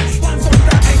get a bitch. Once on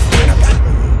the X,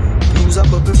 lose a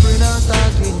couple friends and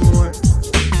start with more.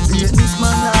 This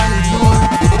man all ignore.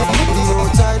 The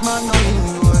outside man no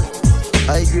ignore.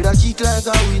 I grade a kick like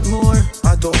a with more.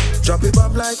 I don't Drop it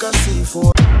up like a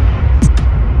C4.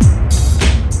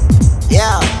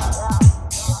 Yeah.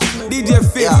 DJ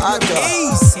Fit.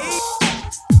 Ace.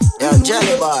 Yo,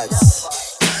 Jelly Bots.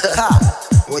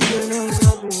 What you know?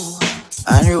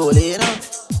 Unruly, you know?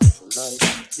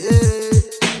 Yeah.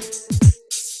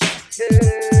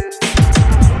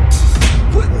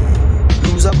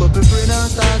 Lose a couple brain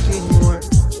and start with more.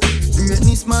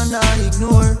 Greatness man I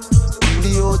ignore.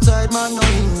 The outside man no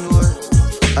ignore.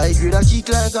 I grade a kick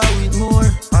like a with more.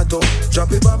 I don't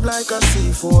drop it up like a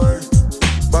C4.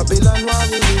 Babylon where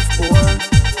we live for.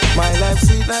 My life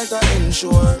sweet like a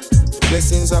ensure.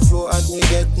 Blessings are flow and we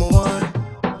get more.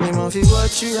 Me man fi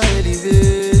watch you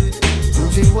elevate.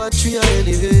 Me fi watch you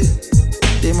elevate.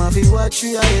 They man fi watch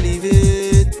you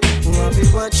elevate. Me man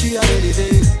fi watch you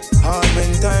elevate. Hard when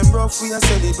time rough we a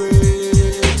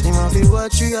celebrate. Me man fi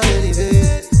watch you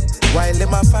elevate. While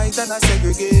them a fight and a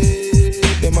segregate.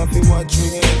 Them a fi watch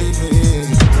you elevate.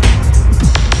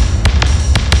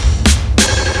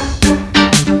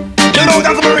 You know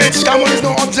that I'm rich, that one is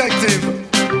no objective.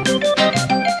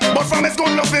 But from it's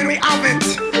good loving we have it.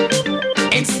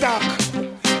 In stock.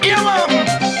 Yeah man.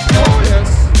 Oh yes.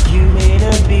 You may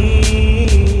not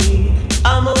be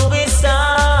a movie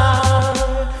star.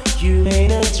 You may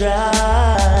not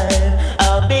drive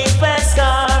a big fast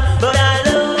car, but I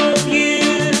love you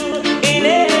in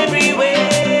every way.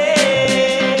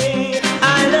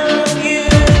 I love you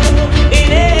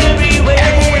in every way.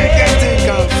 Every way you can think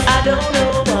of. I don't know.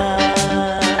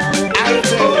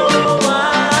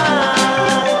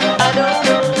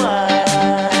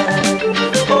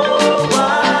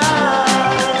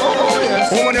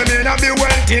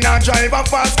 Drive a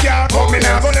fast car. Come in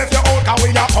and go left your out and we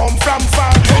a come from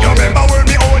far. You remember when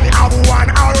me only have one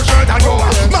arrow shirt and you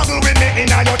muggle with me in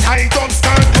your tight up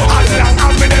skirt. As long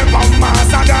as me them from Mars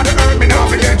and the earth, me now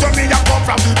forget where me a come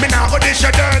from. Me now go dish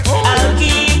your dirt. I'll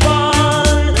keep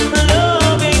on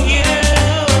loving you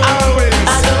always.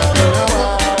 I don't know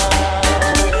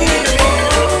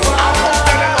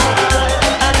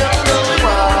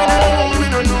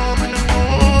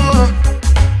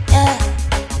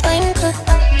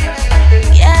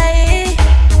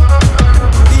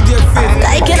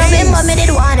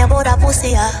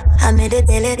I made it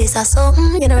daily, this is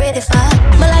something you know ready for.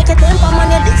 Me like a temper man,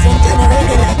 you're different than a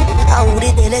regular. I would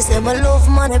it daily say my love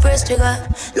money press trigger.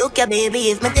 Look ya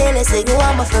baby, if my daily say you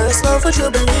are my first love, would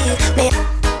you believe me?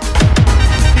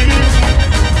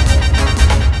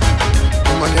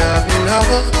 Woman, you have me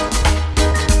lover.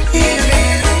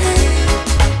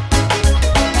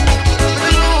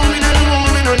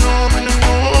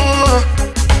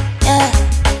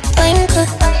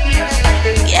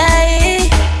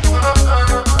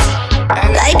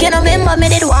 Remember me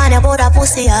did one about a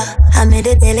pussy, yeah. I made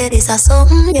it daily, this is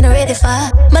something you know ready for.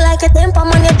 Me like a temper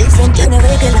man, you're different, you're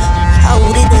regular. I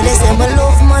would it daily say my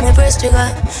love money press trigger.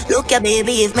 Look ya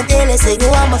baby, if my daily say you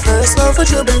are my first love, would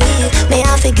you believe? May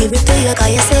I forgive it to you,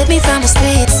 cause you saved me from the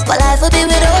streets. But life would be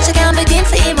without you, can't begin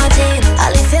to imagine.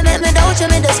 I'll if you make me doubt you,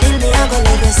 me just feel me, I'm gonna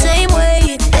live the same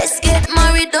way. Let's get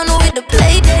married, done with the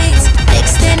play dates.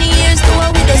 Next 10 years, do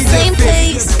it with the same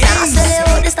place. Now I sell you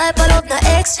out this type of love, no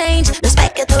exchange.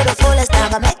 Respect you to the fullest,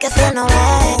 never make you feel no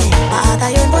way. My heart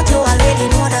are young, but you already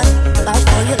know that. But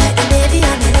for you like the baby,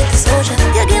 I'm a little soldier.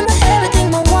 You give me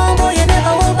everything, my one boy, you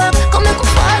never hold back. Come make me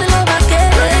fall in love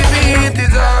again. Baby, it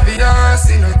is obvious,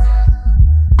 you know,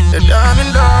 that I'm in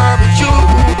love with you,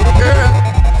 girl.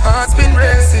 Heart's been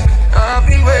racing, I've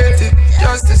been waiting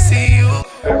just to see you.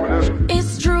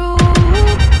 It's true,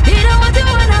 didn't want to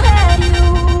when I had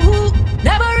you.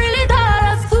 Never really thought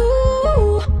us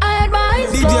two. I had my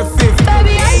eyes closed.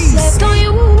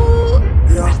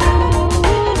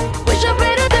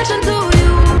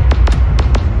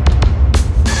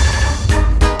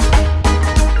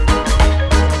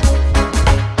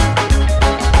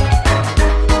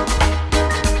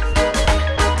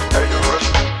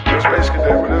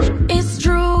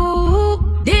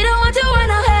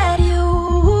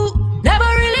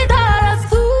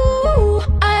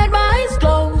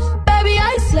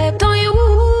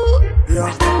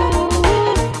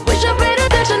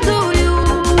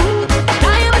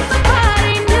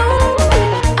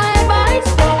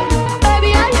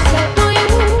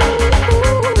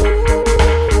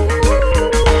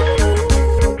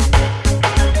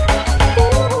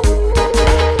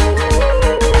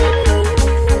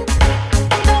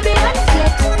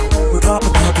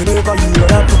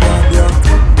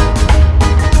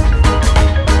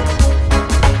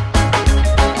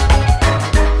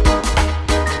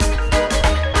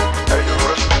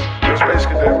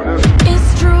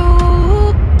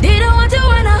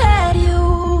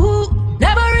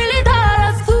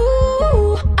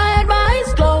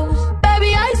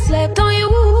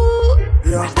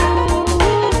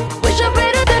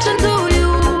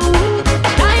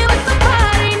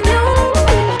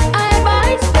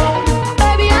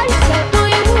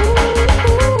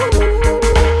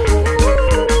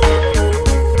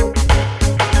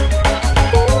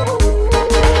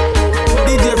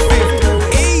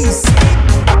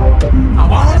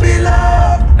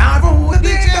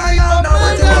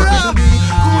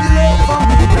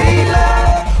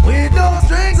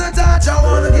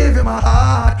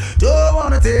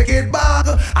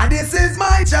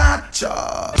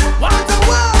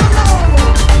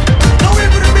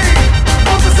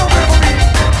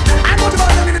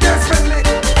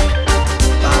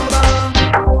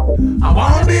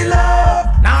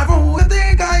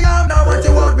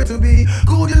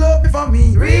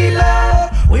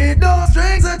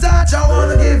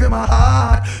 my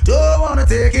heart. Don't wanna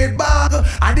take it back,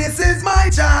 and this is my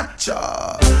chant.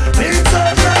 Been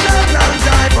such a long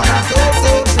time, but I'm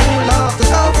so true love to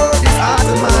cover this heart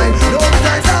of mine. No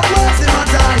times I've wasted my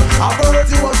time. I've heard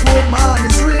you was woman,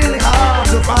 it's really hard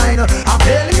to find. I'm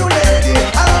telling you, lady,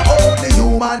 I'm only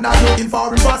human, not looking for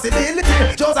impossibility.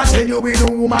 Just a genuine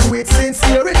woman with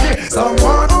sincerity.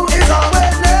 Someone who is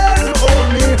always there to hold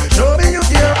me. Show me you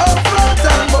care up front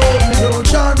and boldly. Don't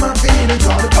charm my feelings,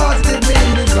 all the positive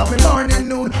meanings. Love me morning,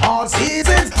 noon, all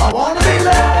seasons. I wanna be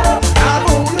loved. I'm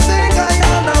who you think I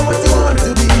am, not what you want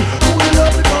to be. Who you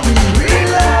love me for me, real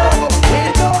love.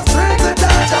 With no strings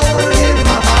attached, I wanna give you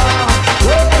my heart.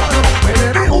 When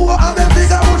every who have them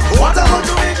figure out what I want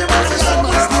to make you want to show me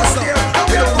this here.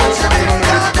 We don't want you to be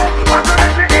that. What do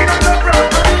they need on the front?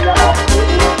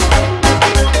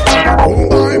 Oh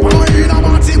boy, boy, in a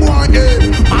party boy, yeah.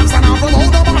 Max and from all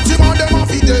the party man, them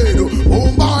off it dead. Oh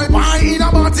boy, boy, in a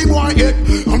party boy,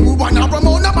 yeah. And we wanna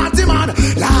promote the party man.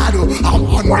 Lad, I'm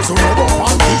on my soul,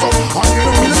 I'm piece up, and you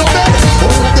know, that. Oh,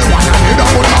 the one I need,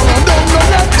 I'm on them, no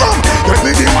let come. Get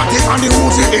me the party and the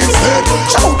Uzi instead.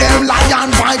 Show them lion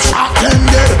vibe, shot them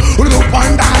dead. Look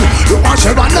one down, look one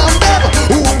shell and them dead.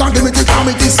 Who want to give me the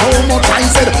comedy so much I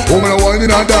said. Oh, man, I want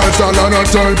in a dance and a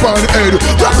turn pan head.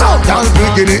 Rock out, down,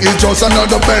 beginning is just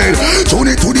another bed.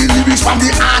 Tune it to the lyrics from the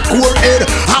hardcore head.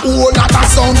 A whole lot of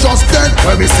sound just dead.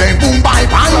 When we say boom, bye,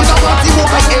 bye, in a party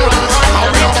boy head. How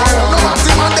we don't know, no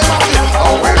party man, them up here.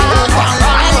 Oh, well, boom, bye,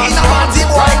 bye, in a party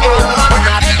boy head.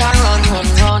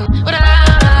 Run, but I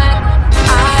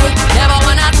never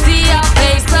wanna see your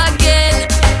face again.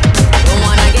 Don't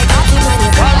wanna get caught in when you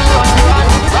run.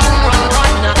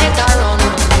 Now better run.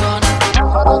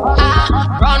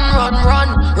 Run.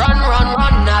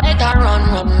 Now better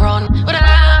run. But I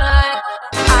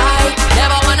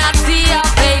never wanna see your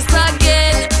face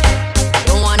again.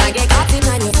 Don't wanna get caught in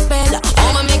when you spell.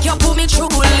 I'ma make you put me through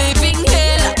living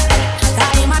hell.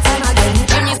 Time again,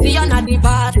 when me see you at the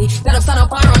party, let us stand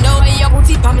up around the way you put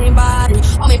it on me body.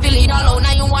 Oh, me feel it alone,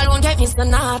 now you alone get me so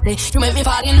naughty. You make me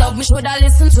fall in love, me shoulda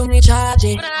listen to me charge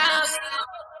it.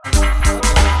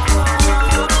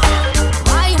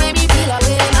 Why you make me feel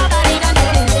away? Nobody can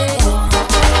tell me.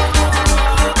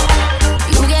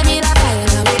 You gave me that fire,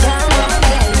 now we can't run,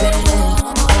 baby.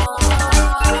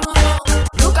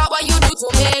 Look at what you do to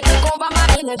me, take over my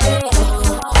energy.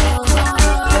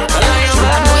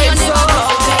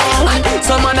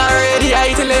 Someone already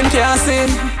I till them can't sing.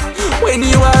 When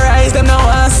you arise, them now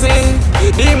I sing.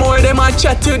 The more them I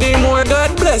chat to, the more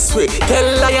God bless we. Tell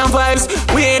Lion Vibes,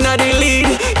 we ain't not the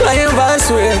lead. Lion Vibes,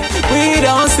 we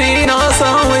don't see no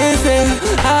song with it.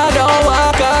 I don't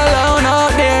walk alone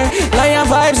out there. Lion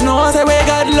Vibes know say we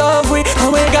got love we,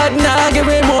 and we got nah give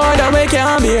we more than we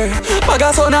can bear.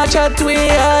 Bagas on a chat we,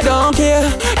 I don't care.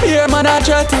 Here man a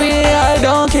chat we, I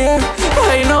don't care.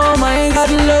 I know my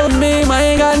God love me,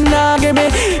 my God nah give me.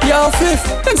 Yo fifth,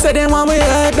 them say they want we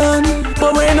life done,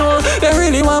 but we know they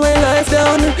really want we life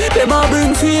down. Them a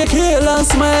bring fake hail and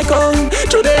smack on.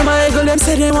 To them Michael, them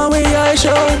say they want we eye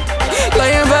show.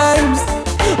 Lion Vibes,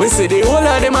 we see the whole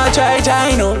of them a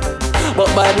try no, but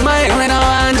bad mind when I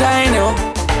want try no.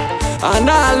 And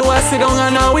all who a sit down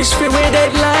and a wish for we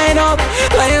deadline up.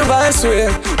 Lion Vibes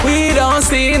we don't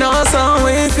see no song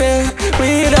with it.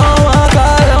 We don't walk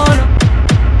alone.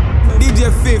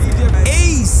 DJ 50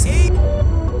 Ace.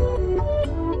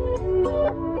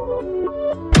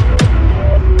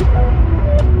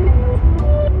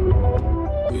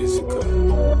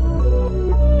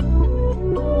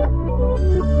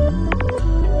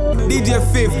 DJ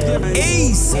 50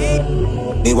 Ace.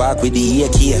 Me walk with the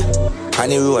AK on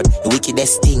the road, the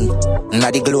wickedest thing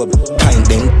not the globe, time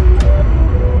them.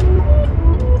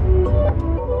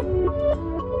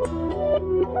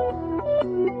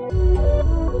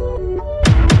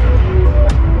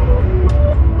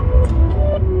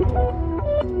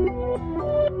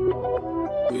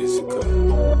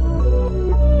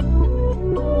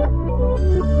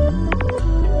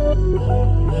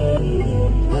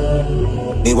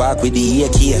 Me walk with the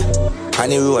AK on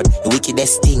the road, the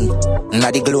wickedest thing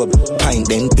not the globe, time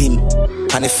them pin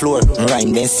on the floor,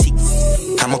 rhyme then sick.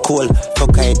 I'm a cold,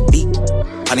 fuck I head big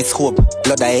on the scope,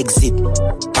 blood I exit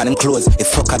on them clothes, if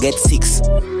fuck I get 6.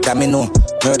 That me know,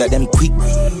 murder them quick.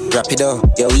 Wrap it up,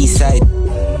 your east side.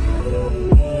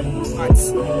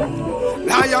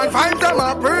 Lion Vibes them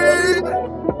a breed.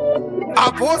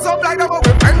 I pose up like them a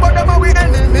we friend, but them a we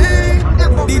enemy.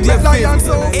 DJ Lion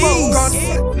so Ace.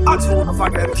 focused. I true enough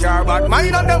of them care bad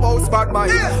mind and them house bad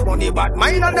mind. Money bad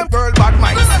mind and them girl bad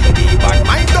mind. CD bad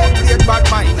mind, don't create bad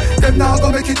mind. Them now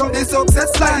go make it up the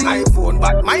success line. iPhone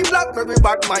bad mind, BlackBerry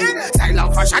bad mind. Style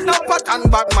and fashion and pattern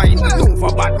bad mind. No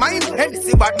for bad mind,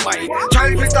 Hennessy bad mind.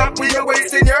 Try to stop with you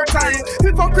wasting your time.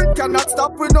 Hypocrite cannot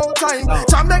stop with no time.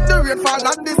 Try make the rain fall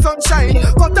and the sunshine.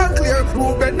 Cut and clear,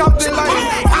 moving up the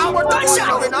line. I want to go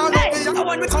now in all of the. I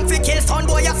want to come to kill son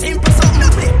boy, a simple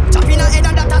something. Chopping a head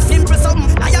and that a simple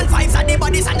something. Lion vibes at the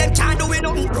bodies and them can't do it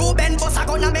nothing. Ruben boss a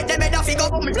gonna make them head a figure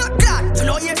boom. Blood clot, you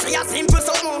know you say a simple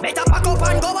something. Better pack up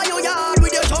and go by your yard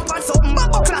with your jump and something.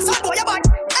 But class son boy, you bad.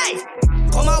 Hey,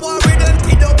 come a war with them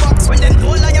kid up box when them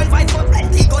no lion vibes for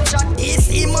plenty gunshot.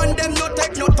 DC man them no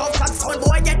take no tough cats. Son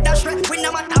boy get that shred, we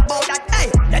no matter about that.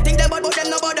 Hey, they think them bad but them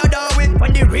no bother down with.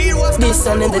 When the real was this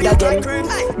and then again,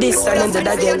 this and then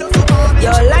again.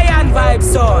 Yo, lion vibes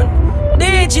son,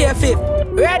 DJ 5th.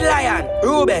 Red Lion,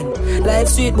 Ruben. Life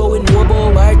sweet but we know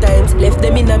about war times. Left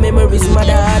them in the memories,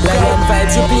 mother hard. Lion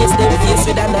vibes replace them face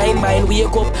with a 9 mind. Wake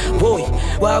up, boy.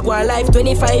 Walk one life,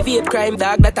 25-8 crime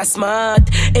dog that a smart.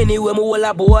 Anyway, me hold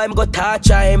a boy, I'm go touch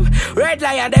him. Red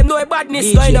Lion, them know a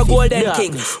badness going to Golden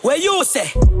King. Where you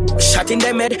say? Shot in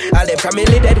them head, all them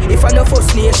family dead. If I know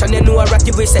first nation, they know a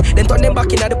ratty we say. Then turn them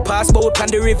back in the past, but plan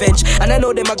the revenge. And I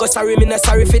know them I go sorry, me not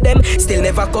sorry for them. Still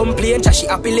never complain, just she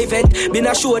happy event. Been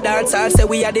a show dance, I'll say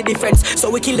we are the difference. So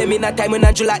we kill them in a time when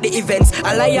I do like the events.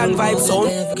 A lion vibe sound.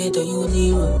 Wicked,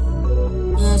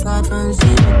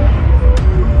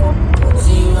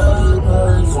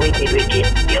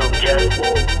 young girl.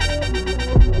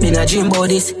 In a dream about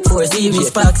this, 4 series,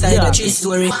 Parkside, a tree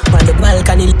story. On the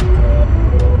balcony.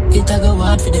 It a go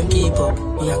hard for them keep up.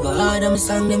 Me a go hard and me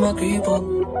song them a creep up.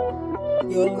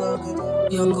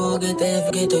 Young go get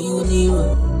F, get a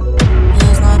U-Nero.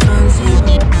 Yes, not from zero.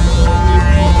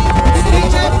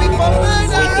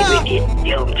 Wicked,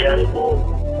 young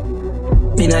girl.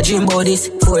 In a dream about this,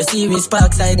 4 series,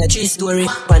 Parkside, a tree story.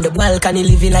 On the balcony,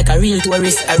 living like a real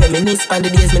tourist. I reminisce on the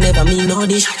days me never mean no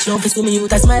dish. Don't see me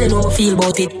youth, I smile and don't feel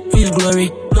about it. Real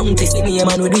glory. Don't taste me, a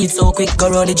man, we do it so quick. Go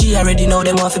round the G already know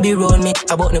them want to be round me.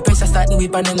 About the press, I start the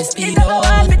whip and then me speed up. It's a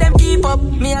hard for them keep up.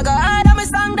 Me a go hard and me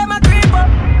song them a creep up.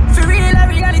 For real, a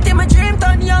reality, my dream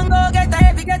turn young. Go get a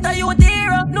heavy, get a youth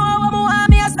hero. No one more want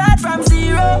me, I start from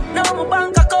zero. No more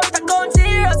bank account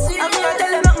zero. And me a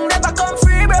tell you nothing never come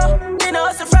free, bro. You know,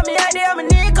 so from me idea, me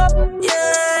nick up.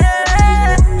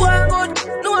 Yeah, one good,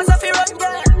 no one's off your run,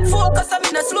 girl. Focus on me,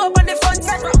 no slope on the front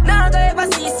side. Now I ever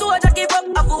see soldier give up.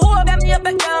 I go hold them, you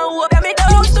back down, hold them.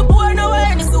 Used to board, no way,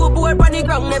 any so board on the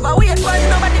ground. Never wait for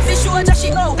nobody for sure, just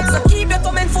she go. So keep your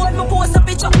comment forward, me post a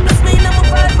picture. Plus me, no more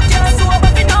bad, but you're so up.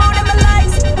 If you know them, the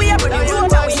lies. We are pretty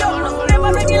road, and we young.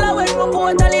 Never regular when we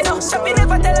totally know. Shopping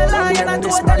never tell a lie, and I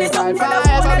totally so.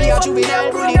 Forever be a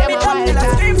juvenile, bully them a wild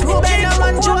time. Ruben a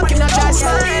man joke, in a trash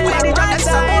line. When the judge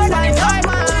side, when the time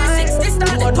man.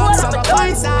 Board box on the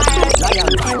point side.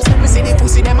 Lion vibes, me see the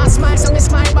pussy, them a smile, so me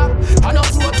smile back. I know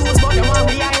 4 toes, but them want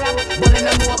we eye up. But then I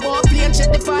know about plane,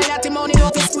 check the fire. The money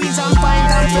off the squeeze and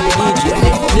pint and fly back. When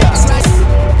they do next right.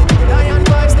 Lion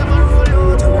vibes, them a roll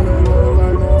out.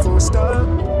 Over no full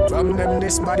stop. From them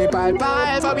this body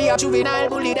pile. For be a juvenile,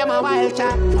 bully them a wild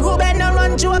cat. Ruben no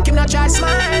run joke, him no try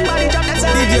smile. Body drop the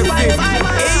side,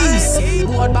 Ace.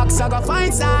 Board box I go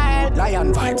find side.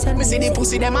 Lion vibes, me see the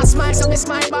pussy, them a smile, so me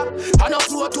smile back. I know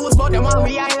 4 toes, but them want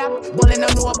we eye up. But then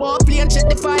I know about plane, check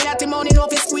the fire. The money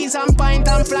off his squeeze and pint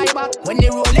and fly back. When the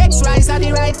Rolex rise at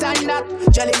the right time that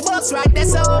Jelly boss right there,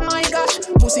 so oh my gosh.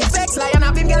 Pussy vex, lion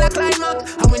have him get a climb up.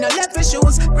 And when I left his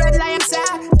shoes, red lion say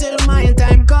till my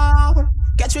time come.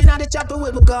 Catch me on the chopper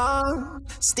with a gun.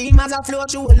 Steam as I flow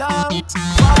through a lungs.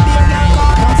 Pop beer and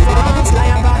corn phones.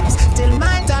 Lion vibes till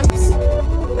my time.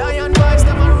 Lion vibes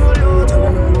them a roll out.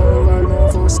 Over no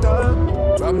full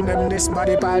stop. From them this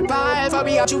body pile. For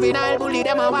be a juvenile, bully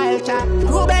them a wild cat.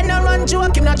 Ruben no run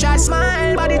joke, him no try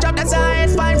smile. Body drop the side,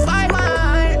 find 5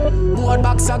 mile. Board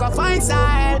box I go find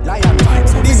side. Lion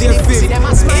vibes, see them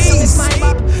a smile, so me smile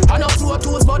back. I know 4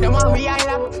 toes, but them want we eye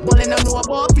up. But then I know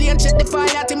about plane, check the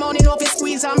fire. The money off his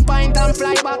squeeze and pint and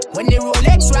fly back. When the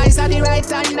Rolex rise at the right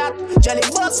time that Jelly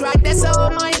boss right there, so oh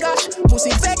my gosh.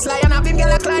 Pussy vex, lion have him get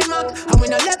a climb up. And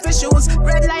when I left his shoes,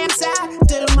 red lion say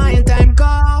till my time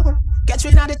come. Catch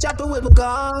me on the chopper with a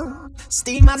gun.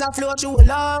 Steam as I flow through a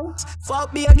lungs.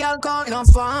 Fuck be a girl counting on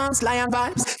funds. Lion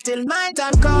vibes till my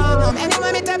time come.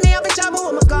 Anyway me tell me up a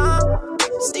chopper with a gun.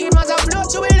 Steam as I flow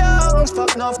through a lungs.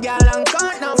 Fuck enough girl and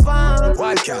counting on funds.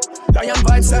 Wildcat, lion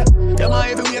vibes set. Them a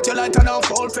heavyweight you like enough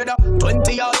cold feather.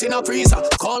 20 out in a freezer,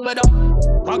 cold weather.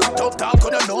 I got tough talk,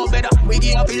 couldn't know better. We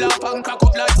give a bill up and crack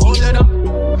up like cold leather.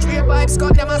 3 bikes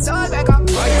cut them a soul beggar. Right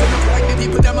to look like the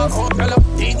people them a couple up.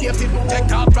 DJ people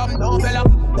take off from Novella.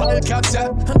 Wildcats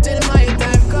until my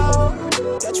time come.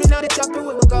 Catch me now the chopper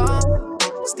we will go.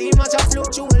 Steam as a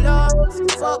float you love.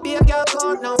 Fuck be a girl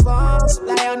count no boss.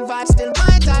 Lion vibes till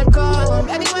my time come.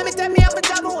 Anyway me tell me up a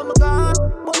time when we go.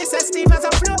 But me say steam as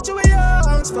a float you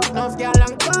love. Fuck no girl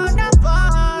and count no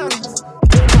boss.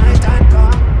 Till my time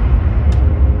come.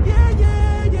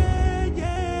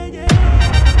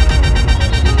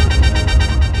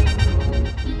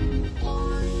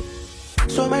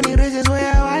 So many reasons why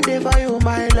I want it for you,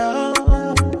 my love.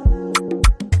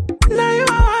 Now you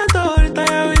want to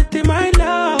retire with my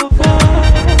love. Oh.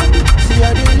 See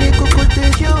how the little good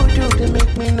things you do to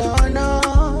make me know.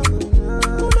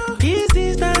 This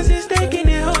distance is taking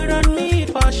a hold on me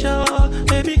for sure.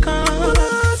 Baby, come.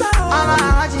 I'm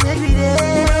watching every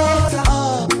day.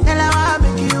 Oh, and I want to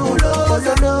make you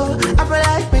low. I feel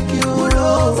like make you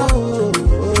low.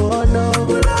 Oh, no.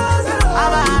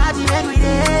 I'm watching every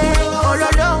day.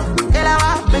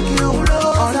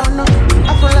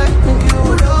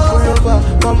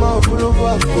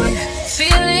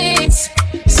 Feelings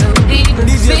so deep,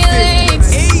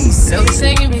 feelings so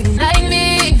say you really like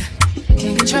me.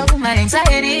 Can't control my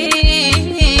anxiety.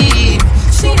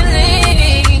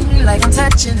 Feeling like I'm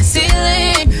touching the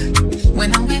ceiling.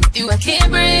 When I'm with you, I can't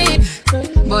breathe.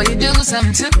 Boy, you do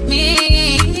something to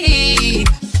me.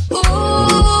 Ooh,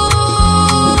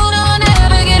 don't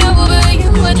ever get over you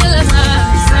until I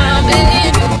find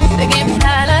something. They get me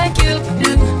high like you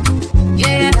do.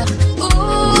 Yeah.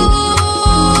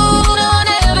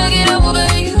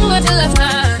 Until I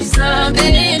find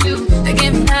something new. They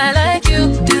get me high like you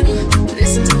do.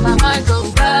 Listen to my heart go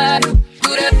bada,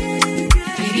 booda,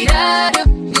 dee-dee-da-da,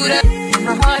 booda.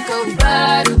 My heart go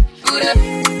bada, booda,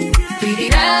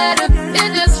 dee-dee-da-da. It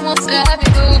just won't stop me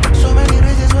go. So many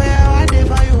reasons why I want it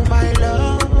for you, my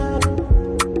love.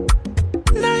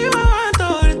 Now you want to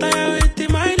retire with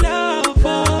my love.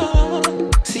 Oh.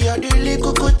 See how the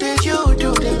little good things you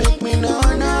do, they make me know.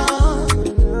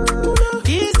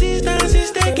 This distance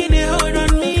is taking a hold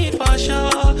on me for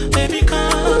sure. Baby,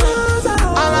 come.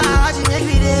 I'm watching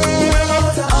every day.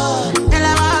 Oh, and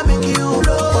I want to make you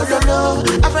low.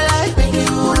 I feel like make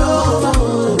you low.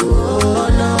 Oh,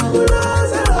 no.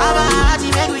 I'm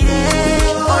watching every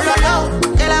day. Oh, no.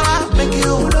 And I want to make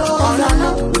you low. Oh, no.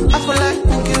 I feel like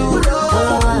make you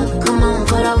low. Come on,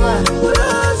 put over.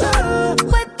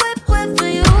 Wait for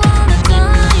you all the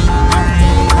time.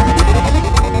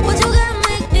 What you got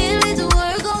make me need to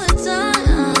work all the time.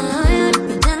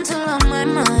 You're gentle on my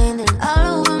mind and all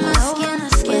over my skin.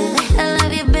 Where the hell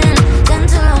have you been?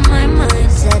 Gentle on my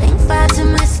mind, setting fire to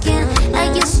my skin.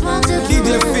 Like you smoke to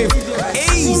DJ 50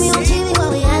 see me on TV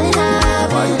while we having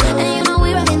up. And you know we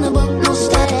rockin' the boat, no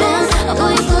stopping. I'll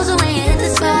pull you closer when you hit the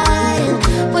spot.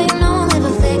 But you know I'll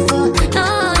never fake for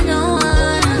no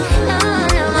one.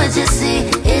 What you see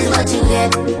is what you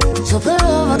get. So pull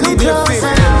over, come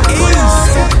closer. Pull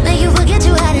over, make you forget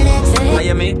you had an exit.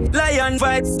 Miami, lion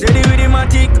fight, steady with the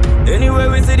matic. Anywhere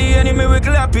we see the enemy, we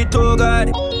clap it, oh God.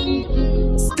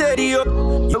 Steady up,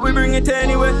 so we bring it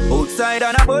anywhere. Outside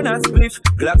on a bonus spliff.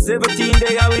 Glock 17,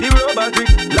 they are with the rubber grip.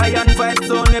 Lion fight,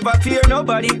 so never fear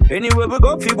nobody. Anywhere we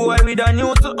go, fi boy with a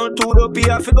new something to the P,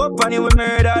 I fi go pan you with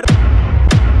murder.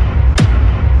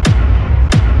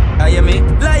 I am me,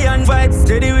 lion fight,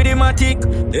 steady with the matic.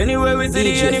 Anywhere we see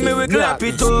the enemy, we clap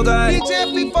it, oh God.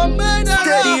 DJ people murder.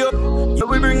 Steady up, so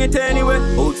we bring it anywhere.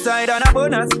 Outside on a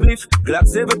bonus spliff. Glock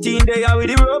 17, they are with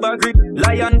the rubber grip.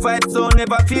 Lion fight, so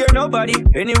never fear nobody.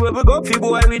 Anywhere we go, fi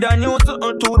boy with a new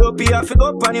something to the P, I fi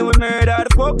go pan you with murder.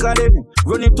 Fuck of them.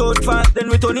 Run it out fast, then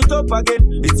we turn it up again.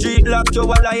 It's street lock, show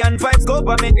a lion fight, scope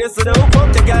and make it so the hook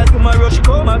up. The girl tomorrow she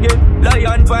come again.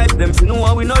 Lion fight, them fi know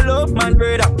how we no love, man,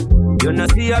 brother. You know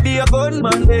see I be a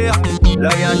gunman there.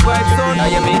 Lion fight, son, I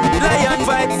am it. Lion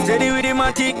fight, steady with the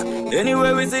matic.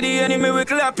 Anywhere we see the enemy, we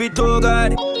clap it, oh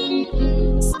God.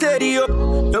 Steady up,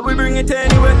 so we bring it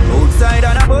anywhere. Outside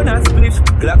on a bonus spliff.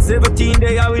 Glock 17,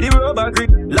 they are with the rubber grip.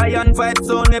 Lion fight,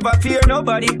 so never fear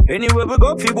nobody. Anywhere we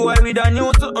go, fi boy with a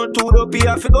new something to the P,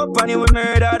 I fi go pan you with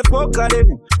murder. Fuck of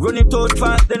them. Run it out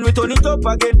fast, then we turn it up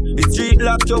again. It's street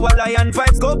lock, show a lion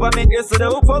fight, scope and make it so the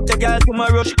hook up. The girl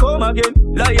tomorrow she come again.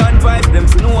 Lion fight, them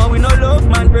fi know how we no love,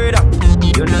 man, brother.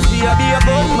 You know see I be a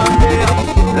gunman there.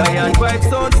 Lion fight,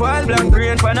 sound fall, black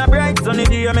green, pan a bright sunny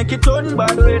day, make it turn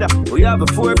bad weather. We have a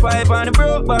 4-5 on the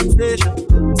broke back station.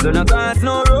 So no cause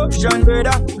no eruption,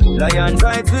 brother. Lion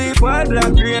fight, sweep, fall,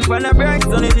 black green, pan a bright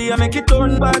sunny day, make it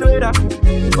turn bad weather.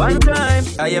 One time,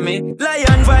 I am me.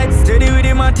 Lion fight, steady with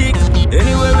the matic.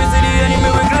 Anywhere we see the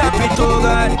enemy, we clap it, oh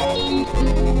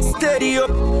God. steady up.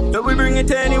 So we bring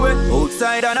it anyway.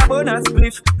 Outside on a bonus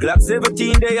spliff. Glock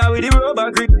 17 they are with the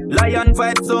rubber grip. Lion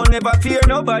fight so never fear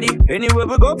nobody. Anywhere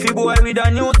we go, fi boy with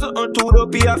a new something to the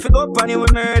P. I fi go funny we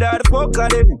murder the fuck of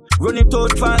them. Run it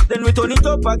out fast then we turn it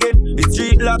up again. The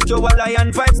street locked to a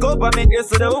lion fights government.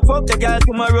 Yesterday we fuck the girl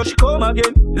tomorrow she come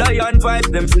again. Lion fights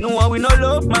them fi know we no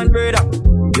love man brother.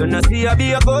 You know see I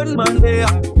be a gunman there.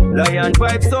 Lion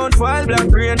pipe sound fall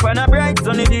black rain pan a bright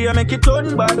sunny day make it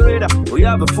turn bad weather. We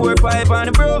have a 4-5 on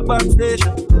the broke back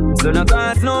station. So no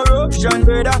cause no eruption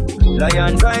brother.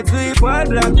 Lion pipe sweep fall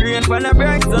black rain pan a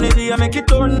bright sunny day make it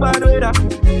turn bad weather.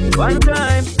 One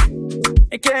time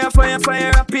it can't fire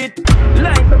rapid.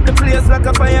 Light up the place like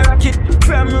a fire rocket.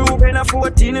 From Ruben a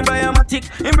 14 in biomatic.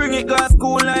 And bring it gas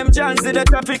school lime chance in the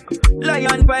traffic.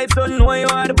 Lion pipes don't know you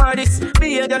are the baddest.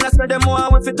 Be a gonna spread them more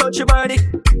if you touch your body.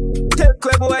 Take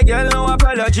a boy girl no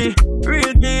apology.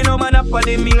 Real G no man up on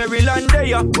the Maryland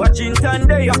day. Washington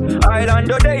day.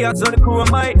 Islander day. So the crew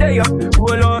might day.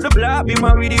 Roll on the block be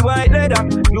man with the white leather.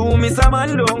 You miss a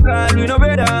man don't call me no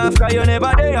better. After you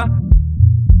never there.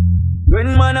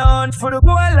 When man a hunt for the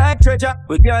gold like treasure,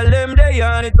 we call them there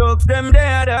and it talks them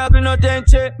there. Dog we no take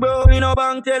check bro, we no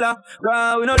bank teller.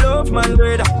 Cause we no love man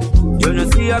brother. You no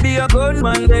see I be a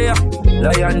gunman there.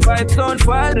 Lion pipe sound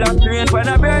fall black rain pan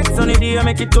a bright sunny day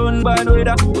make it turn bad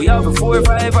weather. We have a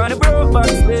 4-5 on the broke back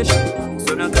station.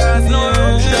 So no cause no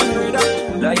eruption brother.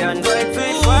 Lion pipe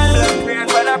sweet fall black rain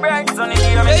pan a bright sunny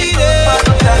day make it turn bad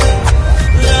weather.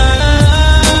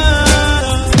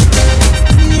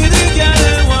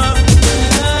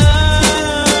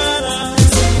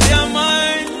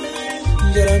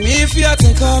 If you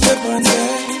take off your pants,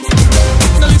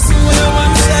 now listen what you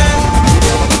want to say.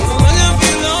 When you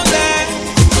feel lonely,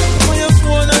 when you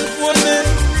phone and phone me.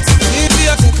 If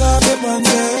you take off your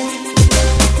pants,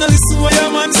 now listen what you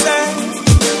want to say.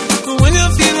 When you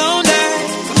feel lonely,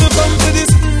 you come to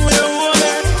this where you want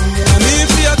it. And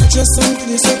if you touch your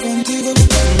someplace up on Tigo,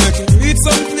 make you read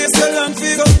someplace a long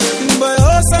figure. You buy a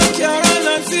house and car and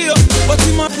land for you. But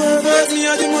in my pervert, me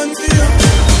a the man for you.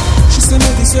 She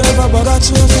make this ever but I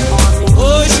chose her.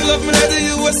 Oh, she love me like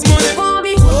the US money. Oh,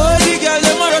 the girl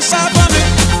them a rush up on me.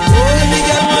 Oh, the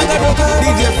girl man got a car.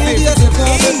 DJ Fifth.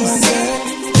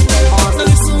 Now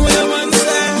listen what your man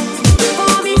say.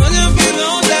 When you feel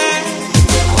lonely,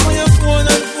 on your phone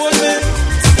and phone me.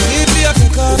 If you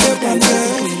take off your pants.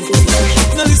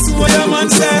 Now listen what your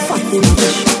man say.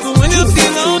 When you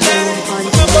feel lonely,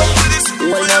 come up with this.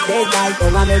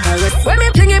 When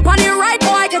me fling it on the right,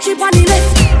 boy, catch it on the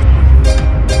left.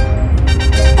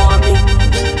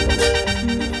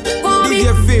 DJ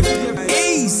Fifth,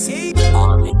 Ace.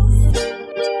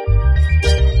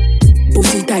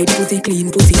 Pussy tight, pussy clean,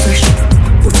 pussy fresh.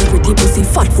 Pussy pretty, pussy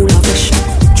fat, full of flesh.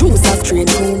 Juice a straight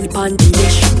home, panty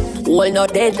mesh. All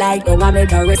not dead like no one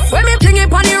made a rest. When me fling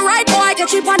it on the right, boy,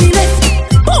 catch it on the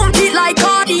left. Bounce it like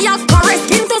cardiac caress.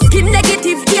 Skin to skin,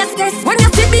 negative case test. When you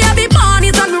see baby born,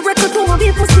 it's on the record to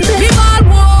be pussy best. Me ball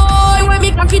boy, when me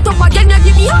cock it up again, you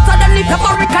give me hotter than the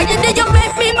paprika. You did you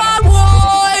make me ball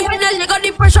boy. When you got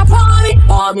the pressure for me,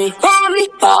 for me, for me,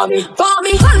 for me, for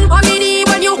me. Hand for me knee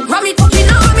when you ram it fucking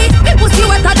on me. Me pussy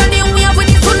wetter than the wave with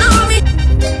the tsunami.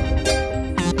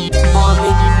 For me,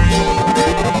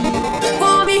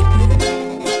 for me,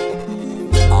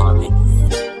 for me.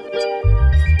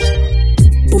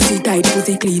 Pussy tight,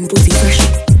 pussy clean, pussy fresh.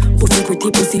 Pussy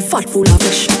pretty, pussy fat, full of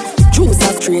flesh. Juice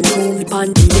a straight home,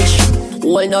 panty mesh.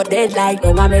 All not dead like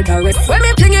no one made a rest. When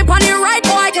me fling it on the right,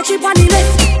 boy, catch it on the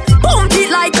left. Bounce it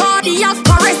like cardiac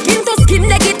caress. Skin to skin,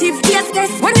 negative case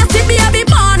test. When you see baby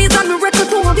born, it's on the record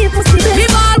to be pussy best. Me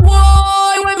ball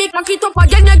boy, when me cock it up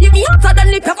again, you give me hotter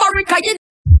than the paprika.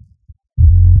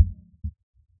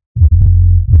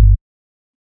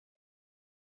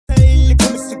 Hey,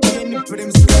 come again, put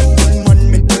him straight.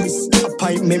 One make me stop,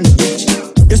 I mem bitch.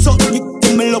 You suck it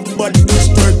in my love, but it's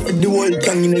work with the whole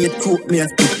gang in your throat, me a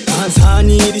spit. Dance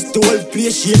honey, this the whole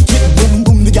place, shake it. Boom,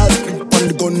 boom, the girl spit on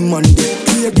the gunman.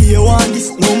 Baby, you want this?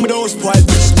 No, me don't spoil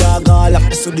bitch, dog. All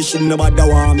up, so this shit nobody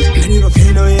want me. And you don't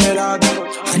pay no ear, dog.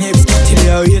 And if it's till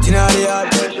you're waiting all the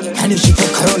yard. And if she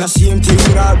fuck around, I see him till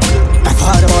you dog. My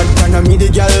father bad, and me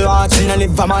the girl watching, and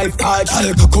live for my part.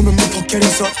 I'll come and fuck your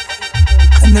ass up.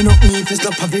 And then up me if it's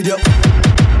not a video.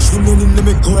 She know in the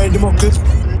make go ahead the muckle.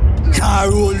 Car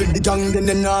roll with the gang,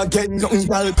 then I get nothing.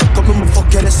 I'll come and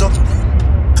fuck your ass up.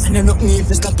 And then up me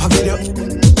if it's not a video.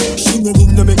 She know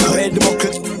in the make go ahead the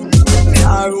muckle.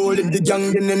 Car roll with the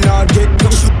gang, then I get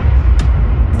nothing.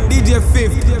 DJ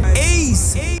Fifth,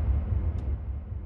 Ace.